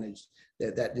managed.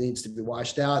 That needs to be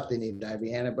washed out. They need IV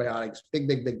antibiotics.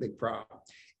 Big problem.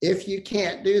 If you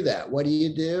can't do that, what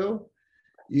do?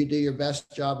 You do your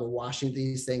best job of washing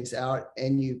these things out,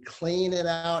 and you clean it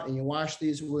out and you wash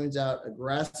these wounds out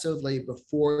aggressively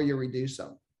before you reduce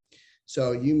them.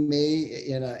 So you may,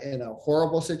 in a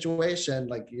horrible situation,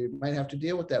 like you might have to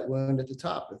deal with that wound at the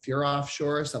top. If you're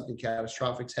offshore, something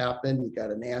catastrophic's happened, you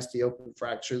got a nasty open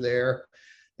fracture there.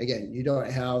 Again, you don't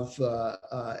have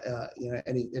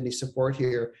any support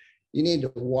here. You need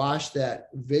to wash that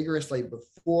vigorously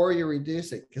before you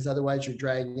reduce it, because otherwise you're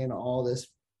dragging in all this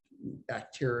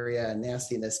bacteria and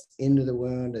nastiness into the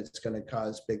wound. It's going to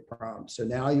cause big problems. So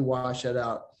now you wash it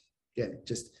out. Again,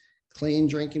 just clean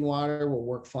drinking water will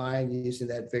work fine using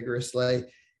that vigorously.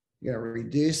 You're going to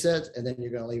reduce it, and then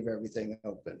you're going to leave everything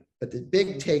open. But the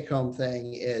big take-home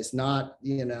thing is not,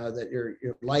 that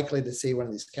you're likely to see one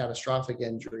of these catastrophic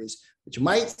injuries, but you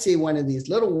might see one of these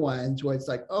little ones where it's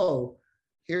like, oh,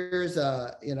 here's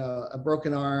a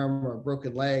broken arm or a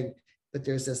broken leg, but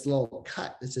there's this little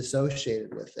cut that's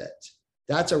associated with it.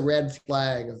 That's a red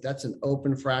flag. If that's an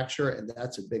open fracture, and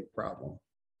that's a big problem.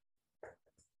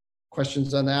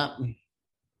 Questions on that?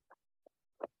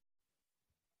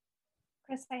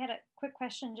 Chris, I had a quick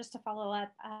question just to follow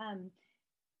up. I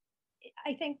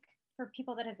think for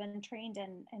people that have been trained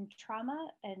in trauma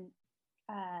and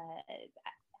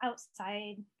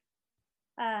outside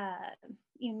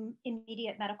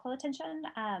immediate medical attention,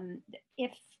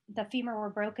 if the femur were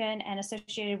broken and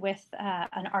associated with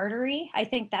an artery, I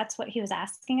think that's what he was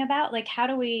asking about. Like, how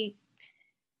do we,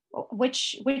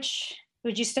 which would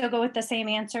you still go with the same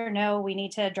answer? No, we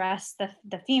need to address the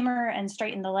femur and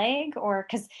straighten the leg, or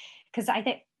because I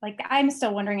think, like, I'm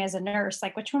still wondering as a nurse,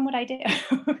 like, which one would I do?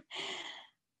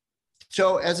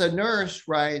 So as a nurse,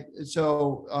 right?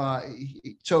 So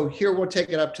here we'll take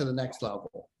it up to the next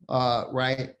level,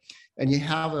 right? And you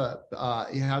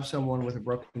have someone with a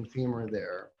broken femur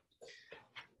there.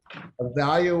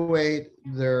 Evaluate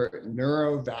their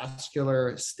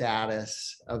neurovascular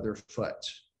status of their foot,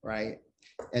 right?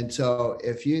 And so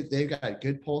if they've got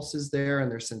good pulses there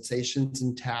and their sensations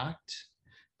intact,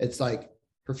 it's like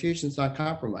perfusion's not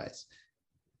compromised.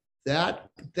 That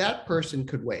person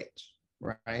could wait,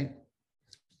 right?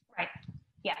 Right.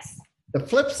 Yes. The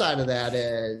flip side of that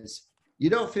is you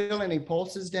don't feel any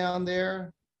pulses down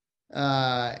there. It's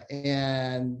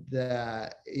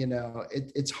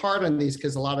hard on these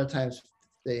because a lot of times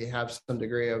they have some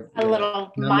degree of a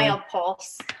little mild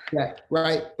pulse. Yeah,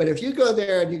 right. But if you go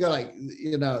there and you go like,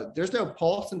 there's no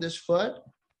pulse in this foot.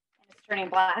 It's turning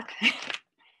black.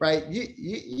 Right.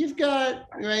 You got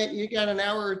an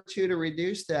hour or two to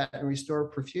reduce that and restore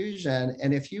perfusion.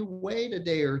 And if you wait a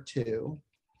day or two,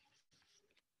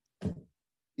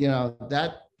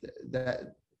 that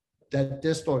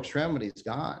distal extremity is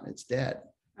gone. It's dead.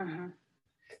 Uh-huh.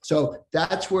 So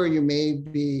that's where you may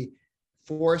be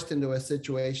forced into a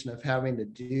situation of having to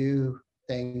do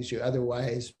things you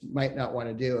otherwise might not want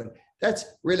to do. And that's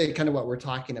really kind of what we're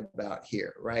talking about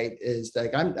here, right? Is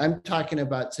like, I'm talking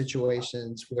about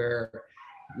situations where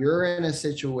you're in a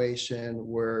situation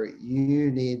where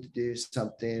you need to do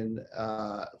something,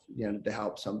 to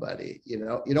help somebody. You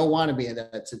don't want to be in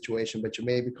that situation, but you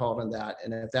may be called on that.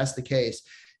 And if that's the case,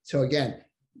 so again,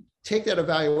 take that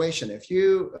evaluation. If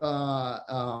you,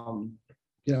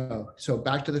 so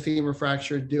back to the femur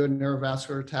fracture, do a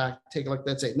neurovascular attack, take a look,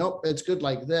 that's it. Nope, it's good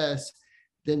like this.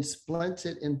 Then splint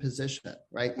it in position,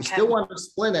 right? You still want to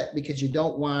splint it because you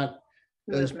don't want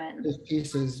those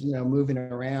pieces, moving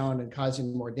around and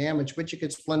causing more damage, but you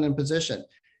could splint in position.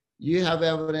 You have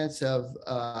evidence of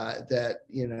that,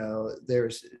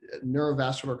 there's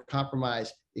neurovascular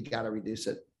compromise, you got to reduce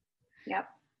it. Yep.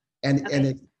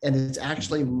 And it's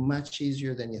actually much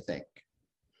easier than you think.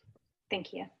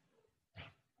 Thank you.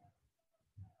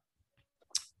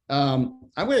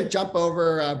 I'm going to jump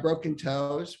over broken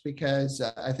toes because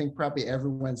I think probably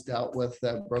everyone's dealt with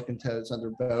broken toes on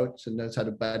their boats and knows how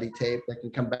to buddy tape. I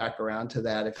can come back around to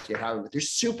that if you haven't. They're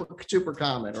super, super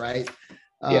common, right?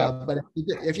 Yeah. But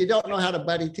if you don't know how to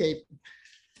buddy tape,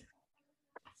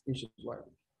 you should learn.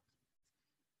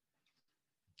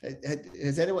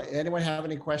 Does anyone have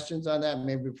any questions on that?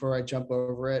 Maybe before I jump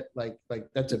over it, like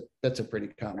that's a pretty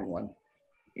common one.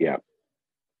 Yeah.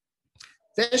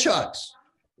 Fish hooks.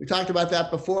 We talked about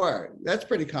that before. That's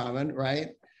pretty common, right?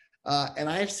 And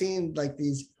I've seen like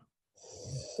these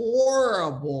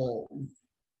horrible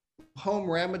home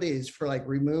remedies for like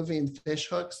removing fish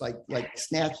hooks, like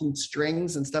snatching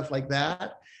strings and stuff like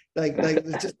that. Like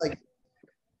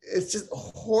it's just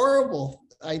horrible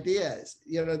ideas.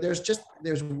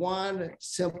 There's one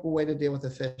simple way to deal with a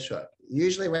fish hook.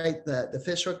 Usually, right, the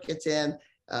fish hook gets in,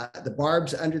 the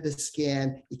barb's under the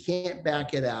skin, you can't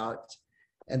back it out.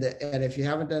 And if you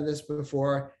haven't done this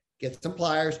before, get some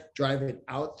pliers, drive it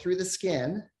out through the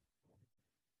skin,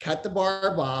 cut the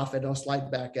barb off, and it'll slide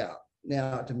back out.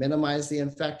 Now, to minimize the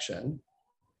infection,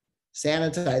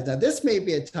 sanitize. Now, this may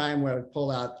be a time where I would pull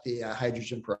out the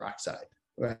hydrogen peroxide,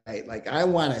 right? Like I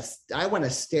want to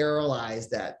sterilize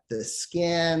the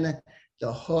skin,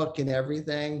 the hook, and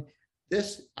everything.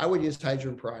 I would use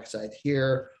hydrogen peroxide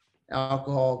here,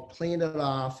 alcohol, clean it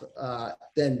off,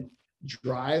 then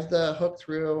drive the hook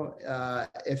through.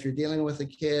 If you're dealing with a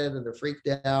kid and they're freaked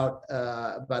out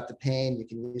about the pain, you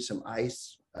can use some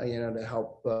ice, to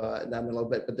help them a little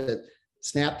bit. But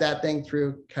snap that thing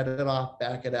through, cut it off,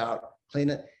 back it out, clean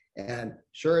it. and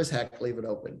sure as heck, leave it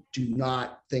open. Do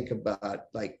not think about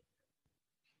like,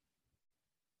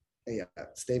 yeah,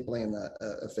 stapling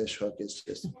a fish hook is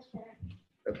just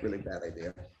a really bad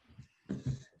idea.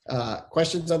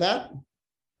 Questions on that?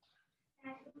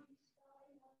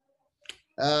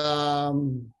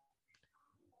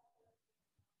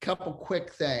 Couple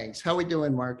quick things. How we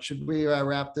doing, Mark? Should we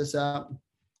wrap this up?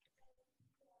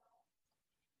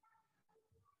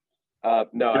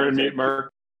 No, You're on mute,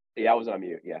 Mark. Yeah, I was on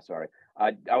mute. Yeah, sorry.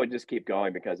 I would just keep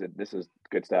going because this is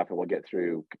good stuff, and we'll get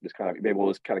through. Just kind of maybe we'll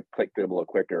just kind of click through them a little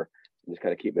quicker, and just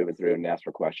kind of keep moving through and ask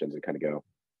for questions and kind of go.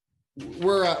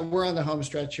 We're on the home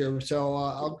stretch here, so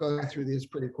I'll go through these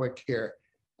pretty quick here.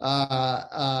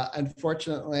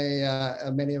 Unfortunately,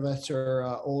 many of us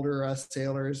are older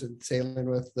sailors and sailing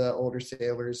with older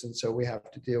sailors, and so we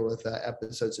have to deal with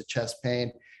episodes of chest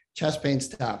pain. Chest pain's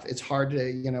tough. It's hard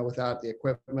to, without the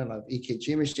equipment of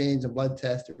EKG machines and blood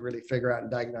tests to really figure out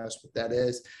and diagnose what that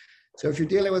is. So if you're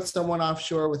dealing with someone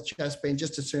offshore with chest pain,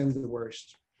 just assume the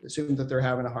worst. Assume that they're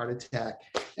having a heart attack.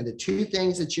 And the two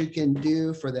things that you can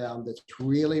do for them that's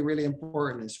really, really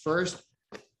important is first,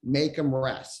 make them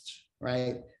rest,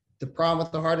 right? The problem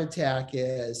with the heart attack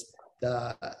is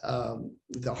the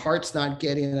heart's not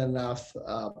getting enough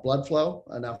blood flow,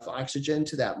 enough oxygen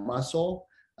to that muscle.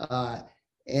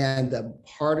 And the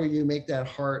harder you make that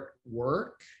heart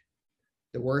work,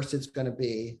 the worse it's going to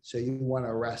be. So you want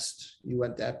to rest. You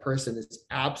want that person that's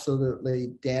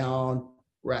absolutely down,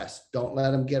 rest. Don't let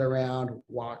them get around,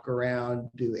 walk around,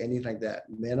 do anything like that.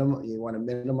 You want to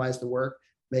minimize the work,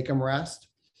 make them rest.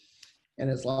 And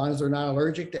as long as they're not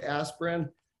allergic to aspirin,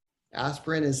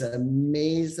 aspirin is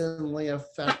amazingly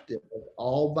effective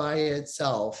all by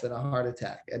itself in a heart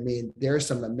attack. I mean, there's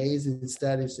some amazing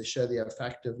studies to show the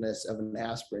effectiveness of an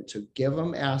aspirin. So give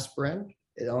them aspirin.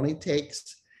 It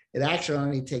actually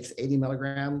only takes 80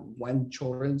 milligram, one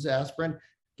children's aspirin.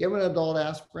 Give an adult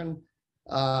aspirin,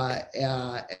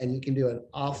 and you can do an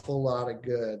awful lot of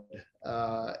good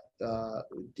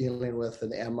dealing with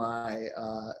an MI,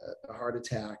 a heart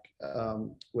attack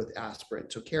with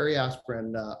aspirin. So carry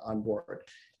aspirin on board.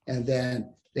 And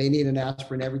then they need an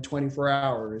aspirin every 24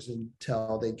 hours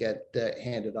until they get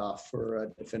handed off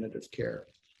for definitive care.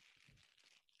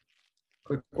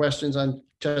 Quick questions on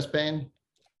chest pain?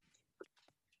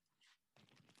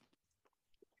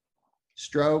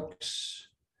 Strokes.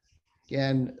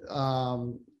 Again,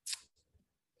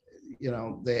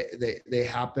 they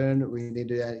happen. We need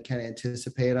to kind of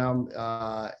anticipate them.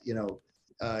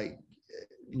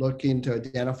 Looking to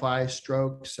identify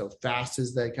strokes. So FAST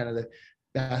is the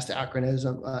best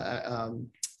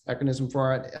acronym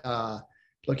for it.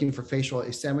 Looking for facial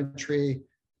asymmetry,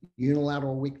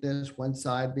 unilateral weakness, one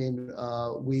side being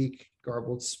weak,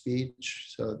 garbled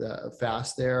speech. So the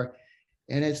FAST there.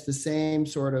 And it's the same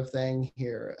sort of thing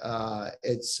here.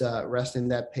 It's resting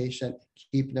that patient,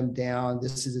 keeping them down.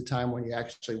 This is a time when you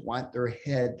actually want their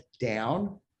head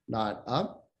down, not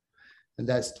up. And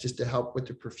that's just to help with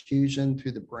the perfusion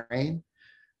through the brain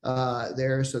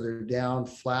there. So they're down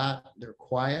flat, they're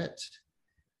quiet.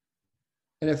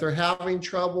 And if they're having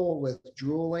trouble with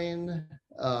drooling,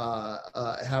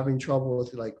 having trouble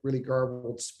with like really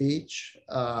garbled speech,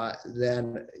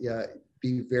 then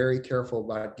be very careful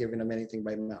about giving them anything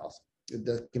by mouth.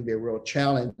 That can be a real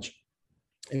challenge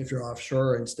if you're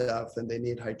offshore and stuff and they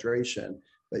need hydration,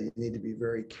 but you need to be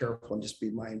very careful and just be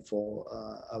mindful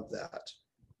of that.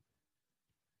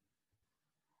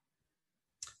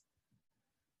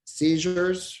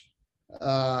 Seizures,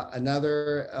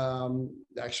 another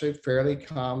actually fairly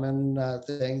common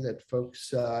thing that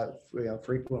folks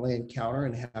frequently encounter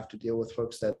and have to deal with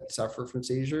folks that suffer from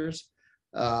seizures.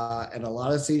 And a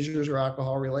lot of seizures are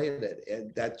alcohol related.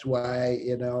 And that's why,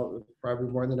 probably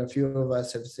more than a few of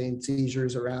us have seen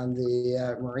seizures around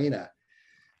the marina.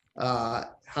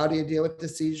 How do you deal with the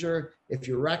seizure? If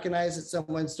you recognize that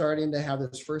someone's starting to have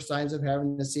those first signs of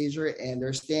having a seizure and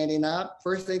they're standing up,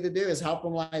 first thing to do is help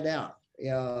them lie down.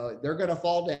 They're going to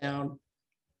fall down,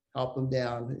 help them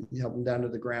down to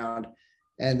the ground.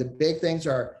 And the big things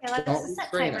are, let's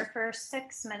set timer for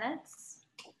 6 minutes.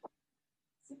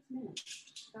 6 minutes,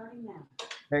 starting now.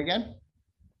 Say again?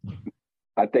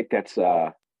 I think that's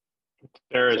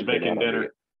Sarah's making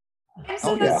dinner. I'm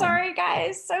so sorry,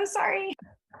 guys. So sorry.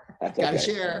 Gotta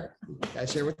share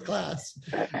with class.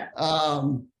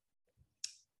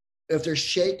 If they're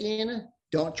shaking,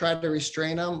 don't try to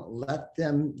restrain them. Let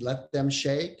them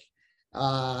shake.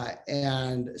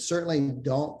 And certainly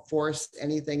don't force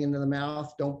anything into the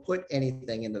mouth. Don't put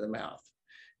anything into the mouth.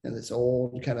 And this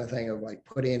old kind of thing of like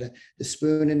putting the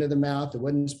spoon into the mouth, the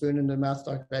wooden spoon into the mouth,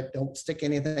 talk about don't stick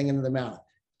anything into the mouth.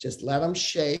 Just let them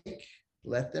shake,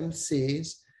 let them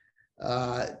seize.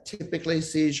 Typically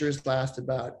seizures last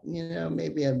about,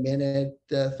 maybe a minute,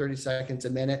 30 seconds, a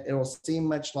minute. It'll seem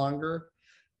much longer,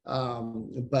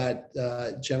 but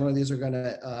generally these are going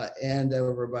to end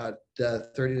over about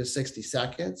 30 to 60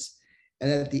 seconds.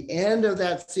 And at the end of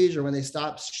that seizure, when they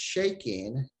stop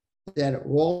shaking, then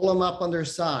roll them up on their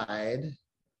side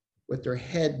with their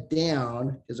head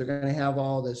down, because they're going to have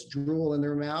all this drool in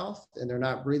their mouth and they're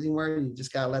not breathing well. You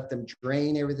just got to let them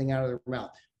drain everything out of their mouth.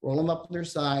 Roll them up on their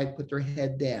side, put their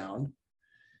head down,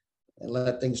 and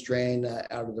let things drain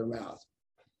out of their mouth.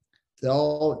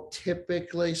 They'll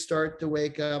typically start to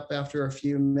wake up after a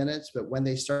few minutes, but when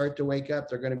they start to wake up,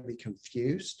 they're going to be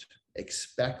confused.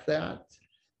 Expect that.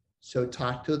 So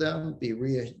talk to them, be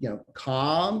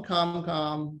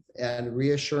calm, and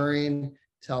reassuring.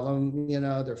 Tell them,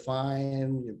 they're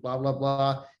fine, blah, blah,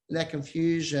 blah. And that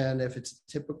confusion, if it's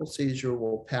a typical seizure,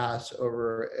 will pass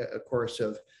over a course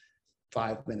of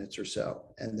 5 minutes or so,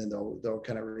 and then they'll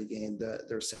kind of regain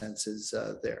their senses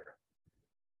there.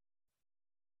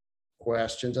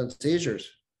 Questions on seizures?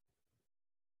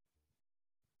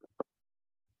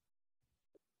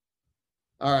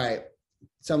 All right,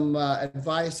 some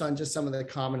advice on just some of the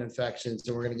common infections,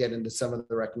 and we're going to get into some of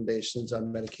the recommendations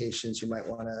on medications you might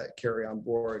want to carry on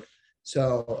board.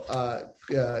 So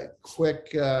quick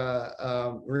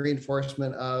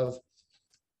reinforcement of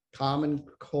common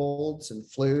colds and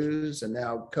flus and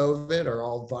now COVID are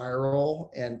all viral,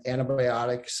 and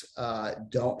antibiotics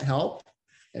don't help.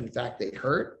 In fact, they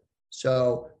hurt.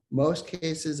 So most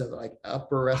cases of like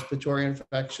upper respiratory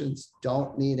infections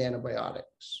don't need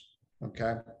antibiotics,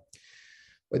 okay?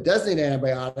 What does need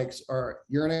antibiotics are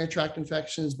urinary tract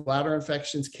infections, bladder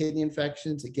infections, kidney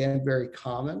infections, again, very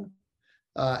common.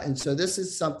 And so this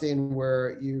is something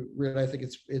where you really, I think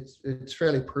it's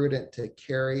fairly prudent to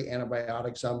carry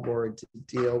antibiotics on board to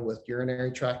deal with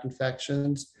urinary tract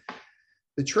infections.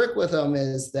 The trick with them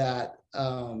is that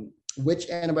which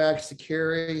antibiotics to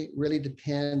carry really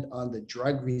depend on the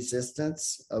drug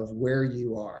resistance of where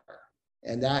you are.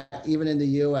 And that even in the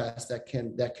US, that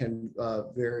can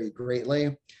vary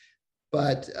greatly.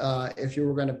 But if you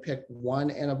were going to pick one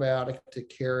antibiotic to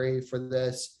carry for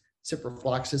this,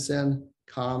 ciprofloxacin,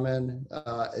 common,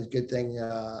 a good thing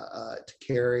to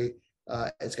carry.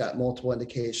 It's got multiple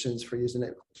indications for using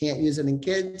it. Can't use it in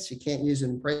kids, you can't use it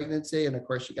in pregnancy, and of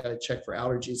course you got to check for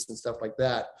allergies and stuff like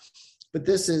that. But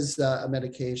this is a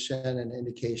medication and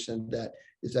indication that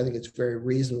is, I think it's very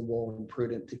reasonable and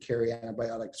prudent to carry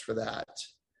antibiotics for that.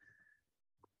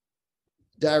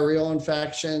 Diarrheal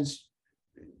infections,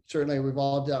 certainly we've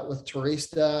all dealt with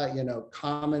Turista,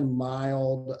 common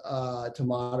mild to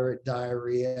moderate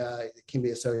diarrhea. It can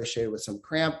be associated with some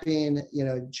cramping,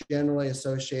 generally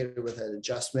associated with an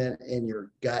adjustment in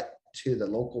your gut to the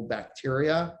local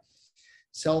bacteria.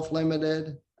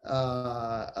 Self-limited,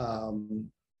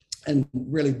 and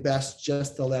really best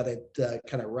just to let it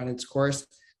kind of run its course.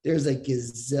 There's a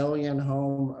gazillion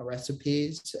home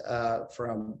recipes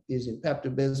from using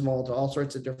Pepto-Bismol to all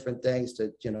sorts of different things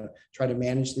to, try to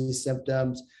manage these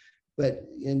symptoms. But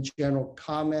in general,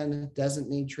 common,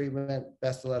 doesn't need treatment,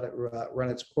 best to let it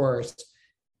run its course.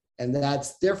 And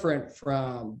that's different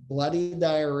from bloody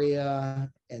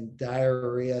diarrhea and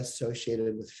diarrhea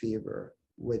associated with fever,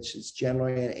 which is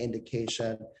generally an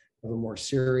indication of a more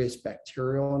serious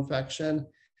bacterial infection.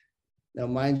 Now,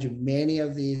 mind you, many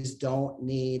of these don't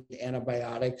need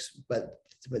antibiotics, but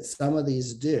some of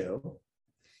these do.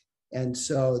 And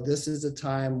so this is a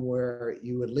time where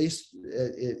you at least,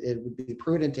 it would be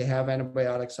prudent to have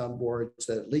antibiotics on board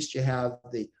so at least you have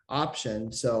the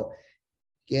option. So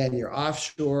again, you're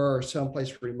offshore or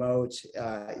someplace remote,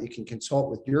 you can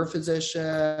consult with your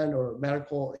physician or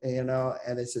medical, and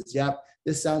it says, yep,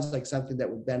 this sounds like something that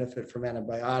would benefit from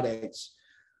antibiotics.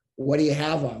 What do you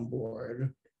have on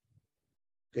board?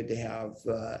 Good to have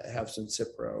some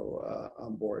Cipro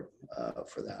on board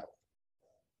for that.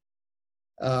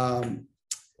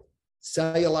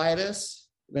 Cellulitis,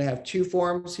 we're going to have two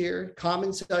forms here. Common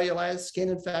cellulitis, skin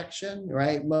infection,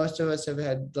 right? Most of us have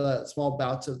had small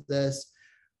bouts of this.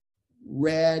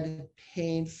 Red,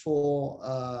 painful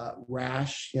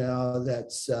rash,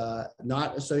 that's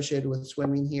not associated with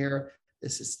swimming here.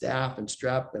 This is staph and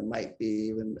strep, and might be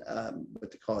even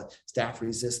what they call it, staph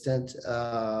resistant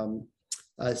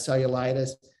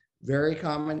cellulitis. Very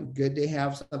common, good to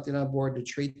have something on board to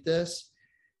treat this.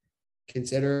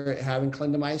 Consider having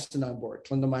clindamycin on board.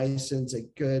 Clindamycin is a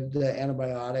good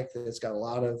antibiotic that's got a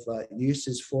lot of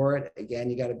uses for it.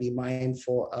 Again, you got to be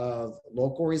mindful of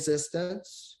local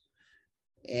resistance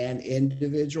and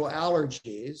individual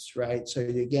allergies, right? So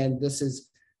again, this is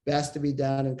best to be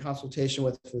done in consultation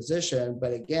with a physician.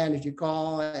 But again, if you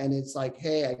call and it's like,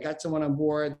 hey, I got someone on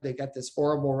board, they got this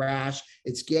horrible rash,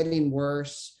 it's getting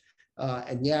worse.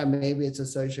 And yeah, maybe it's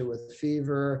associated with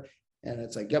fever. And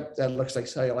it's like, yep, that looks like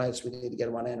cellulitis. We need to get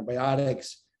them on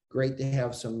antibiotics. Great to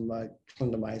have some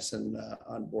clindamycin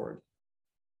on board.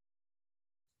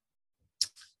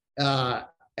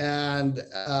 And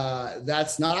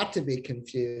that's not to be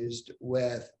confused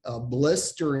with a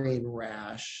blistering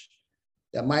rash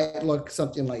that might look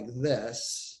something like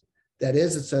this, that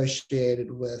is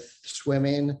associated with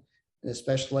swimming, and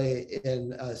especially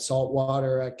in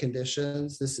saltwater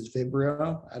conditions. This is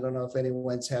Vibrio. I don't know if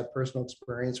anyone's had personal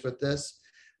experience with this.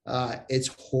 It's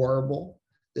horrible.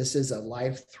 This is a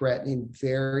life-threatening,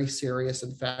 very serious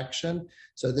infection.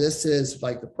 So this is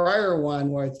like the prior one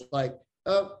where it's like,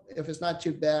 oh, if it's not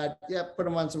too bad, yeah, put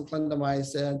them on some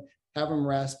clindamycin, have them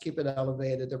rest, keep it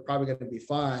elevated. They're probably going to be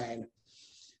fine.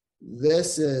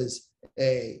 This is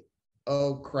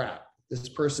oh crap, this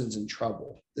person's in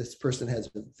trouble. This person has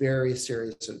a very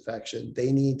serious infection.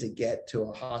 They need to get to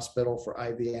a hospital for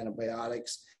IV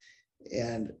antibiotics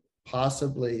and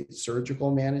possibly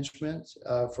surgical management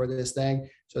for this thing.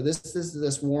 So this is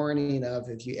this warning of,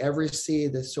 if you ever see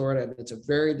this sort of, it's a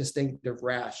very distinctive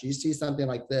rash. You see something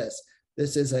like this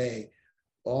is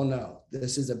oh no,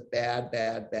 this is a bad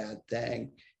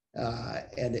thing.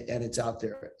 And it's out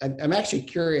there. I'm actually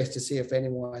curious to see if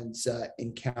anyone's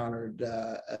encountered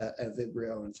a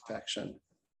Vibrio infection.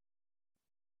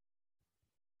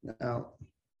 No.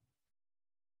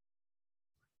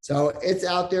 So it's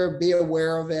out there. Be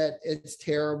aware of it. It's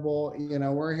terrible. You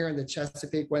know, we're here in the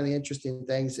Chesapeake. One of the interesting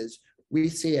things is we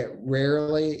see it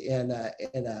rarely in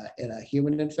a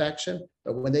human infection,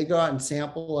 but when they go out and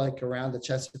sample, like around the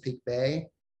Chesapeake Bay,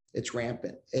 it's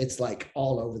rampant. It's like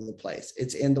all over the place.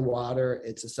 It's in the water.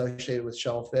 It's associated with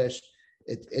shellfish.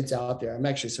 It's out there. I'm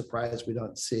actually surprised we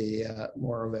don't see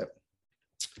more of it.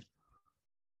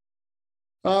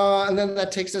 And then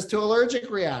that takes us to allergic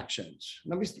reactions.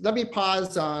 Let me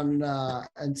pause on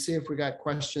and see if we got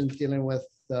questions dealing with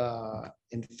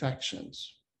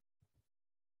infections.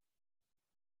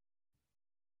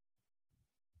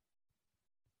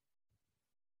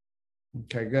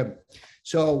 Okay, good.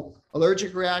 So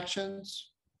allergic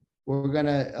reactions, we're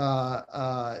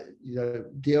gonna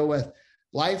deal with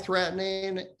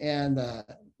life-threatening and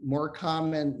more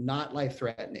common not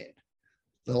life-threatening.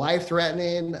 The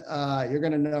life-threatening, you're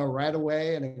gonna know right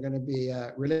away, and it's gonna be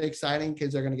really exciting.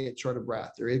 Kids are gonna get short of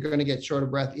breath. They're gonna get short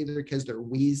of breath either because they're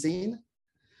wheezing.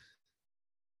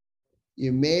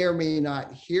 You may or may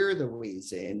not hear the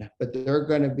wheezing, but they're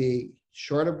gonna be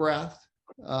short of breath.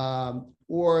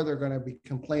 Or they're going to be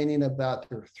complaining about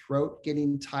their throat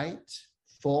getting tight,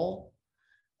 full,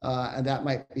 and that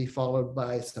might be followed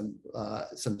by some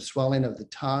swelling of the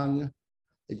tongue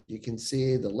that you can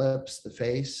see, the lips, the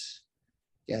face.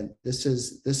 Again, this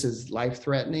is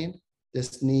life-threatening.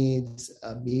 This needs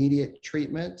immediate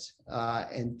treatment,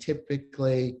 and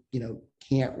typically,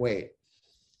 can't wait.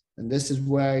 And this is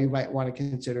where you might want to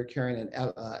consider carrying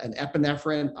an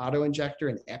epinephrine auto-injector,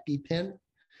 an EpiPen.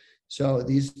 So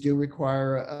these do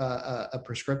require a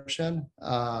prescription,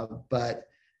 but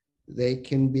they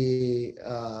can be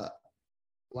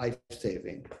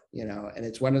life-saving, and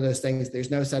it's one of those things,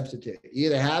 there's no substitute. You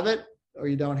either have it or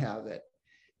you don't have it.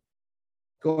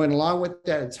 Going along with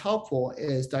that, it's helpful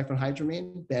is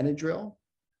diphenhydramine, Benadryl,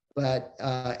 but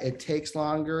it takes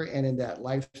longer, and in that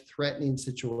life-threatening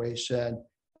situation,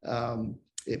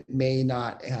 it may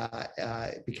not,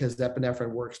 because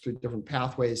epinephrine works through different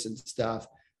pathways and stuff,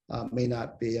 may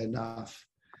not be enough.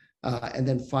 And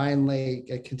then finally,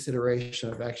 a consideration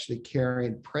of actually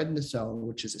carrying prednisone,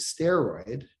 which is a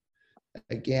steroid.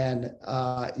 Again,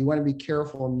 you want to be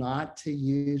careful not to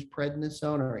use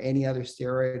prednisone or any other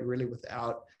steroid really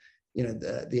without,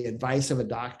 the advice of a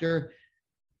doctor.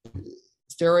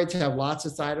 Steroids have lots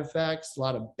of side effects, a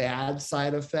lot of bad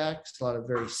side effects, a lot of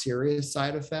very serious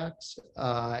side effects.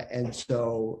 And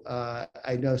so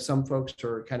I know some folks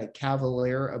are kind of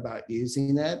cavalier about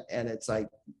using it, and it's like,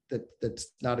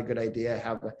 that's not a good idea.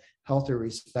 Have a healthy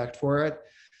respect for it.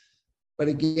 But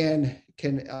again,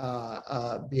 can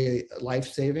be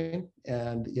life-saving.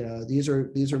 And, these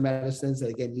are medicines that,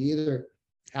 again, you either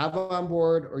have on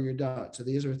board or you don't. So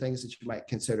these are things that you might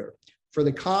consider. For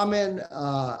the common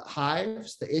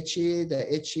hives, the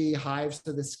itchy hives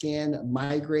to the skin,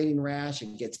 migrating rash,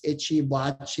 it gets itchy,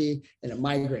 blotchy, and it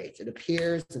migrates. It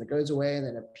appears and it goes away and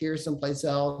then it appears someplace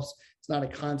else. It's not a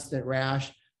constant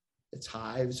rash. It's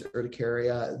hives,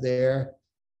 urticaria there.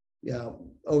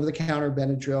 Over-the-counter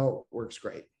Benadryl works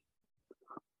great.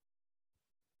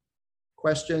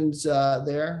 Questions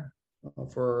there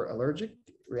for allergic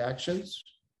reactions?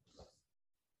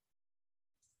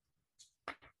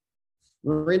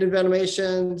 Marine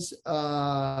envenomations,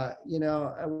 I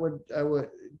would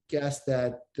guess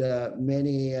that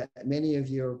many of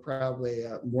you are probably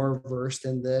more versed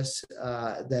in this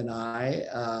than I,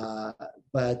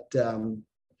 but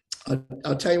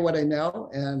I'll tell you what I know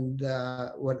and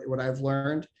what I've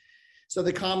learned. So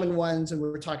the common ones, and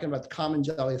we're talking about the common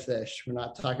jellyfish. We're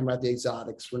not talking about the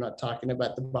exotics. We're not talking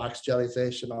about the box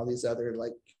jellyfish and all these other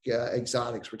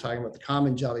exotics. We're talking about the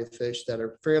common jellyfish that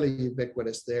are fairly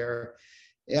ubiquitous there.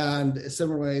 And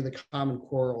similarly, the common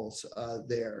corals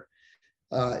there.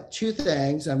 Two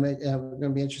things, I'm going to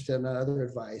be interested in other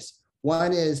advice.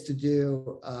 One is to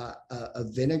do a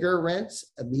vinegar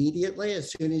rinse immediately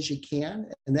as soon as you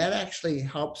can. And that actually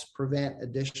helps prevent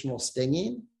additional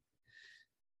stinging.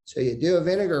 So you do a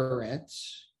vinegar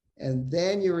rinse, and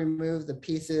then you remove the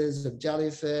pieces of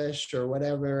jellyfish or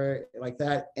whatever like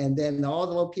that. And then all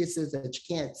the little pieces that you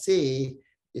can't see,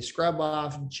 you scrub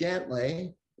off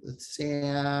gently with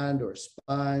sand or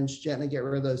sponge, gently get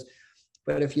rid of those.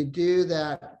 But if you do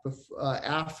that,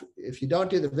 if you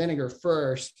don't do the vinegar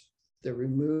first, the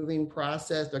removing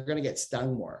process, they're going to get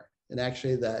stung more. And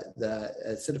actually the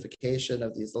acidification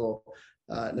of these little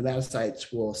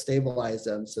nematocytes will stabilize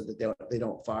them so that they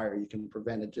don't fire. You can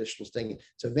prevent additional stinging.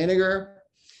 So vinegar,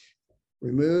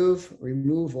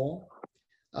 removal.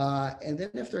 And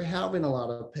then if they're having a lot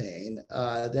of pain,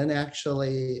 then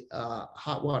actually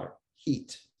hot water,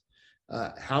 heat.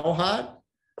 How hot?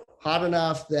 Hot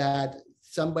enough that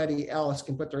somebody else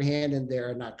can put their hand in there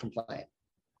and not complain,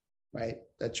 right?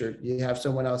 You have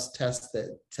someone else test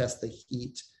the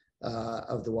heat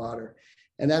of the water.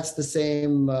 And that's the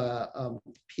same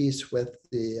piece with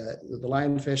the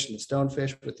lionfish and the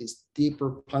stonefish with these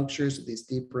deeper punctures, these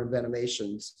deeper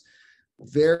envenomations.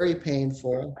 Very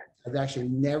painful. I've actually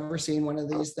never seen one of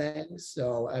these things,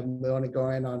 so I'm only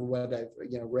going on what I've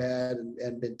read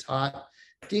and been taught.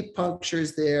 Deep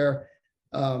punctures there,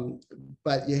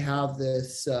 but you have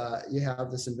this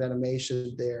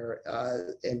envenomation there,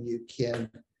 and you can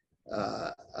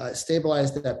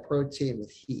stabilize that protein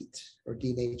with heat, or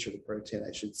denature the protein,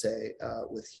 I should say,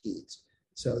 with heat.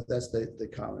 So that's the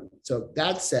common. So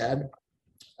that said,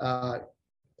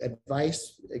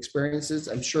 advice, experiences,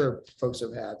 I'm sure folks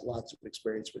have had lots of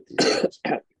experience with these things.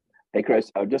 Hey,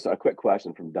 Chris, just a quick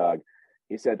question from Doug.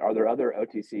 He said, are there other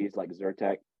OTCs like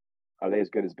Zyrtec? Are they as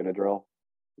good as Benadryl,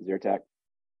 Zyrtec?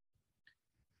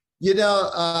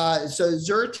 So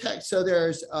Zyrtec, so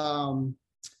there's,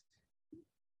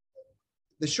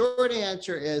 the short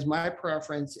answer is my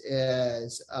preference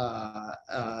is the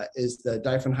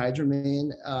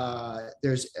diphenhydramine.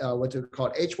 There's what they're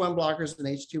called H1 blockers and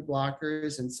H2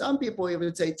 blockers, and some people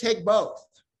even say take both.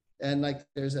 And like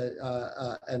there's an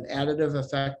additive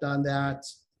effect on that.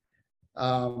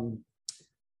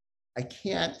 I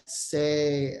can't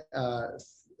say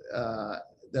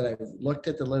that I've looked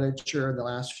at the literature in the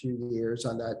last few years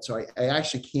on that, so I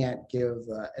actually can't give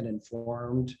an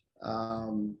informed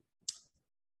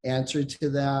answer to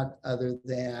that other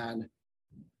than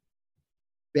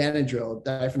Benadryl.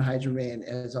 Diphenhydramine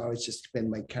has always just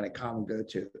been my kind of common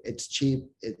go-to. It's cheap,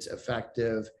 it's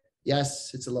effective.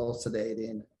 Yes, it's a little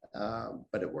sedating,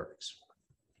 but it works.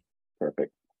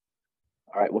 Perfect.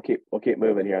 All right, we'll keep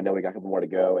moving here. I know we got a couple more to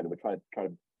go, and we can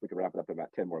wrap it up in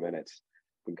about 10 more minutes.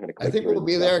 We can kind of I think we'll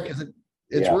be there because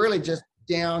it's really just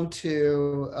down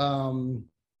to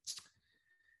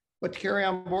what to carry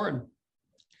on board.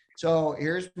 So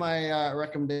here's my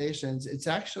recommendations. It's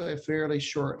actually a fairly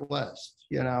short list.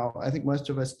 I think most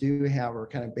of us do have our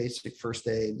kind of basic first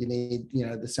aid. You need,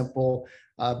 the simple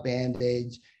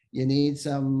Band-Aids. You need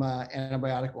some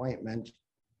antibiotic ointment.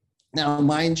 Now,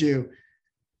 mind you,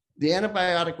 the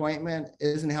antibiotic ointment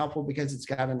isn't helpful because it's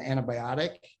got an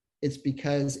antibiotic. It's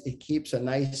because it keeps a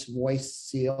nice moist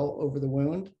seal over the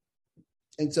wound.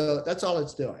 And so that's all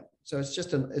it's doing. So it's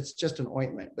just an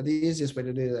ointment, but the easiest way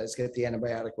to do that is get the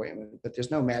antibiotic ointment, but there's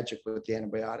no magic with the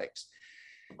antibiotics.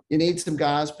 You need some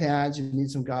gauze pads, you need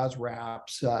some gauze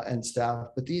wraps and stuff,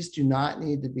 but these do not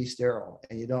need to be sterile,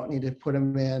 and you don't need to put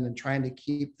them in and trying to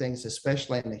keep things,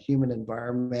 especially in a humid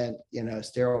environment,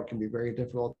 sterile can be very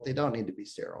difficult. They don't need to be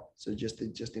sterile. So they just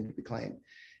need to be clean.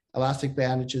 Elastic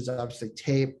bandages, obviously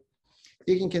tape.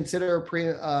 You can consider a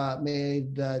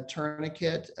pre-made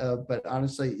tourniquet, but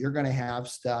honestly, you're going to have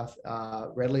stuff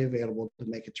readily available to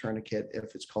make a tourniquet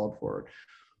if it's called for.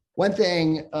 One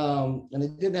thing, and I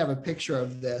didn't have a picture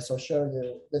of this, I'll show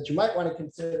you, that you might want to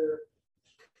consider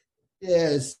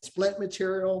is splint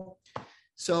material.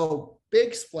 So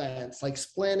big splints, like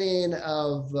splinting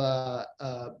of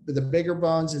the bigger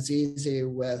bones is easy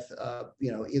with,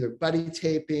 either buddy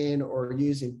taping or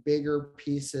using bigger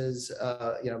pieces,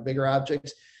 bigger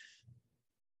objects.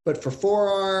 But for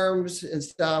forearms and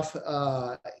stuff,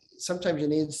 sometimes you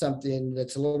need something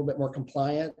that's a little bit more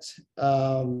compliant.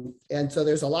 And so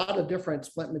there's a lot of different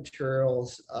splint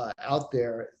materials out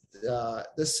there.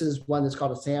 This is one that's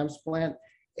called a SAM splint,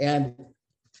 and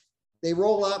they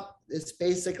roll up. It's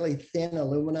basically thin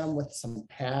aluminum with some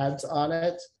pads on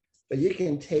it, but you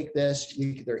can take this,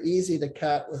 they're easy to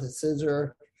cut with a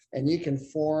scissor, and you can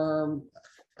form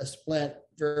a splint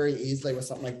very easily with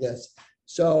something like this.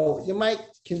 So you might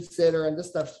consider, and this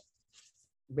stuff's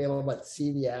available at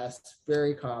CVS,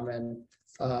 very common,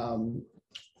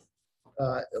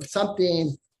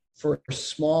 something for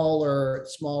smaller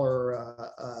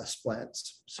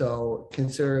splints. So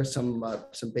consider some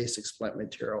basic splint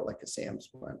material like a SAM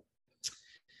splint.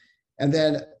 And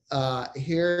then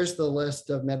here's the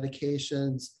list of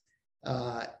medications.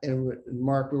 And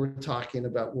Mark, we were talking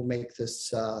about, we'll make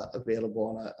this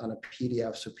available on a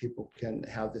PDF so people can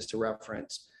have this to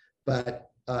reference.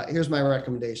 But here's my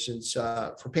recommendations.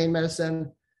 For pain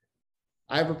medicine,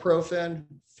 ibuprofen,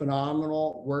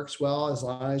 phenomenal, works well as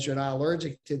long as you're not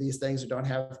allergic to these things or don't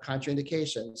have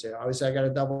contraindications. Obviously, I got to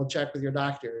double check with your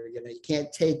doctor. You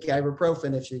can't take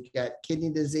ibuprofen if you've got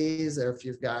kidney disease or if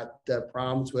you've got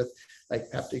problems with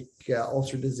like peptic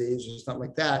ulcer disease or something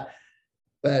like that.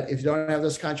 But if you don't have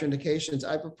those contraindications,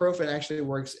 ibuprofen actually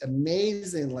works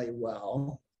amazingly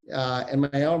well. And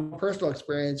my own personal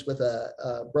experience with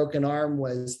a broken arm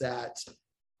was that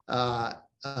I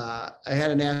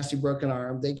had a nasty broken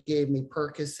arm. They gave me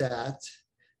Percocet,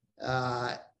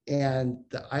 and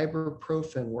the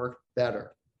ibuprofen worked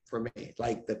better for me.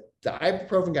 Like the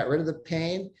ibuprofen got rid of the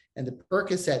pain, and the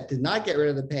Percocet did not get rid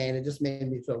of the pain. It just made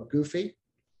me feel goofy.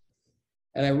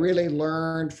 And I really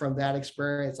learned from that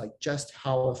experience, like just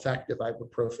how effective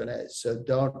ibuprofen is. So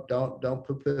don't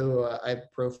poo-poo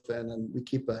ibuprofen, and we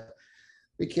keep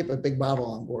a big bottle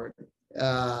on board.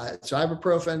 So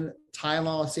ibuprofen,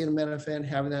 Tylenol, acetaminophen,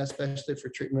 having that especially for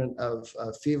treatment of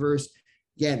fevers.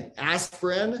 Again,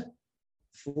 aspirin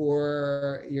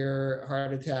for your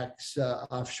heart attacks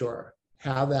offshore.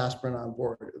 Have aspirin on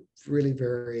board. Really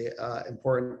very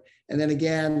important. And then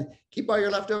again, keep all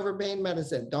your leftover pain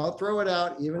medicine. Don't throw it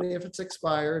out, even if it's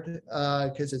expired,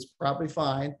 because it's probably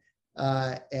fine,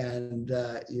 and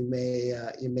you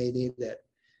may need it.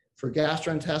 For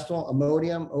gastrointestinal,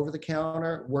 Imodium over the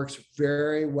counter works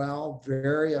very well,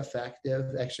 very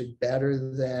effective, actually better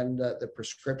than the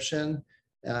prescription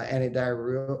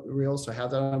antidiarrheal. So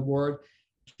have that on board.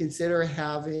 Consider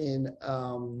having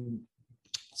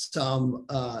some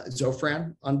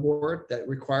Zofran on board that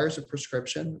requires a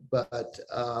prescription, but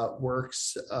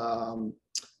works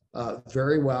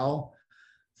very well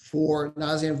for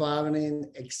nausea and vomiting,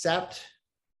 except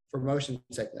for motion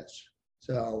sickness.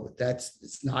 So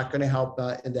it's not going to help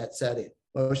in that setting.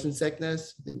 Motion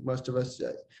sickness, I think most of us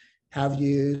have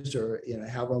used or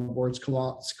have on board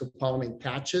scopolamine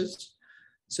patches.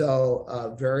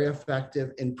 So very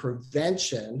effective in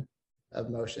prevention of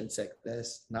motion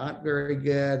sickness. Not very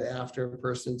good after a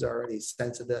person's already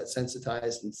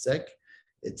sensitized and sick.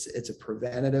 It's a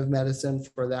preventative medicine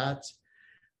for that.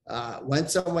 When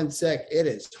someone's sick, it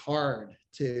is hard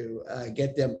to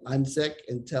get them unsick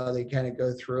until they kind of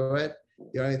go through it.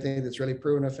 The only thing that's really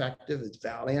proven effective is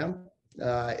Valium,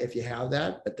 if you have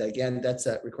that. But again,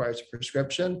 that requires a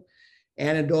prescription.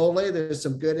 Anecdotally, there's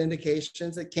some good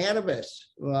indications that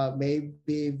cannabis may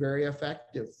be very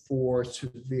effective for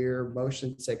severe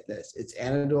motion sickness. It's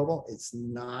anecdotal; it's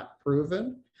not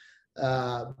proven,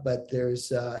 but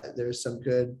there's some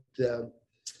good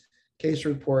case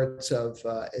reports of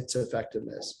its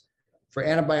effectiveness. For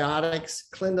antibiotics,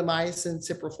 clindamycin,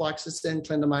 ciprofloxacin,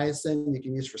 clindamycin, you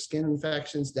can use for skin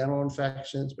infections, dental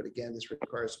infections, but again, this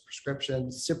requires a prescription.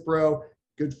 Cipro,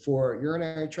 good for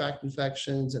urinary tract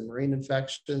infections and marine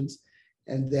infections.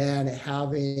 And then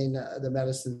having the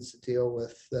medicines to deal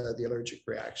with the allergic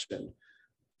reaction.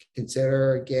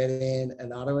 Consider getting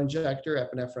an auto-injector,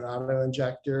 epinephrine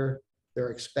auto-injector. They're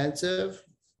expensive.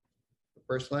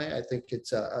 Personally, I think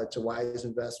it's a wise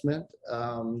investment.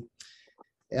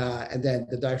 And then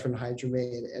the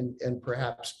diphenhydramine and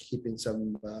perhaps keeping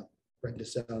some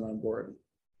prednisone on board.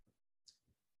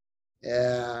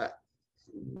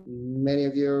 Many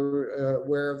of you are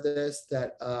aware of this,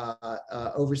 that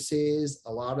overseas,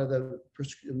 a lot of the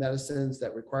medicines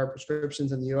that require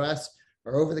prescriptions in the US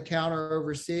are over the counter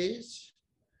overseas.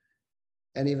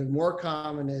 And even more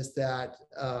common is that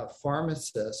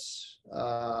pharmacists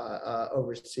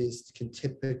overseas can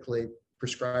typically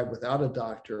prescribe without a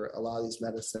doctor a lot of these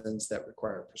medicines that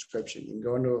require a prescription. You can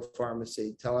go into a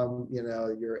pharmacy, tell them,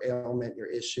 your ailment, your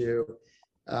issue,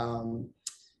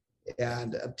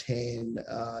 and obtain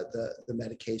the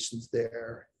medications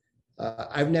there.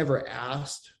 I've never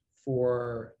asked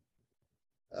for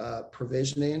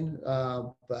provisioning,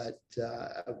 but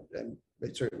I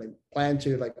certainly plan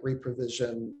to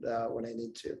re-provision when I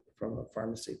need to from a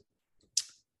pharmacy.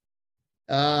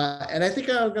 And I think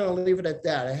I'm going to leave it at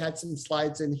that. I had some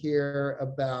slides in here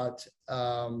about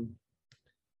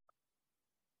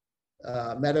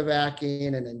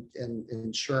medevacing and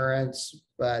insurance,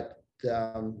 but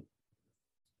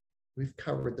we've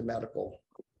covered the medical.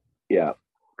 Yeah.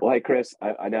 Well, hey, Chris,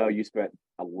 I know you spent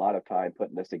a lot of time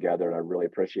putting this together, and I really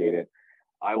appreciate it.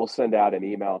 I will send out an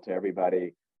email to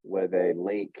everybody with a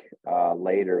link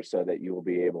later so that you will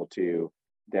be able to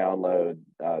download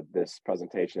this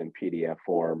presentation in PDF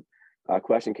form. A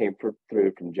question came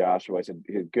through from Joshua. I said,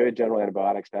 good general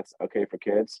antibiotics, that's okay for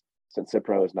kids since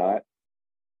Cipro is not?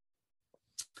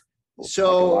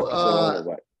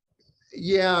 So,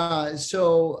 yeah,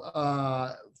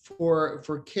 so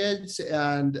for kids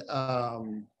and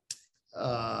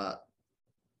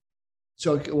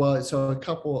so a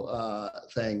couple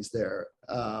things there.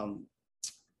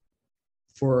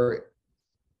 For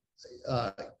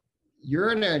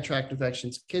urinary tract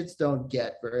infections, kids don't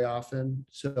get very often,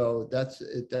 so that's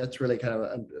really kind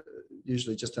of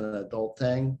usually just an adult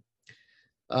thing.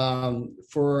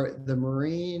 For the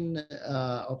marine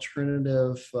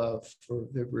alternative for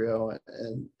Vibrio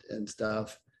and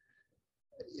stuff,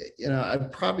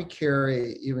 I'd probably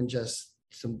carry even just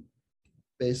some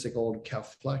basic old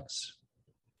Ceflex.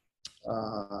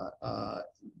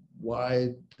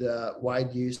 Wide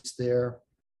use there,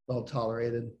 well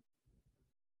tolerated.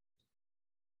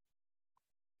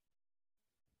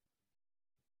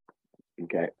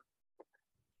 Okay.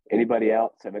 Anybody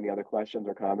else have any other questions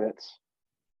or comments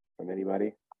from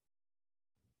anybody?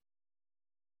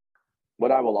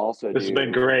 What I will also This has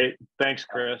been great. Thanks,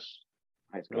 Chris.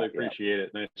 Nice, really appreciate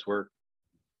it. Nice work.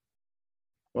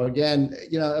 Well, again,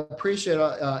 appreciate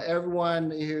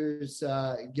everyone who's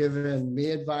given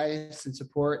me advice and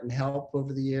support and help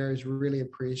over the years. Really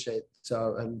appreciate it.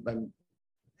 So I'm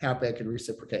happy I could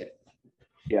reciprocate.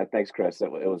 Yeah, thanks, Chris.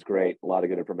 It was great. A lot of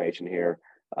good information here.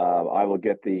 I will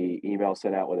get the email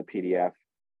sent out with a PDF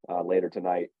later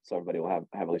tonight, so everybody will have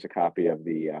at least a copy of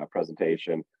the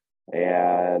presentation,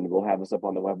 and we'll have this up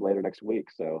on the web later next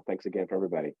week. So thanks again for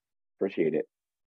everybody. Appreciate it.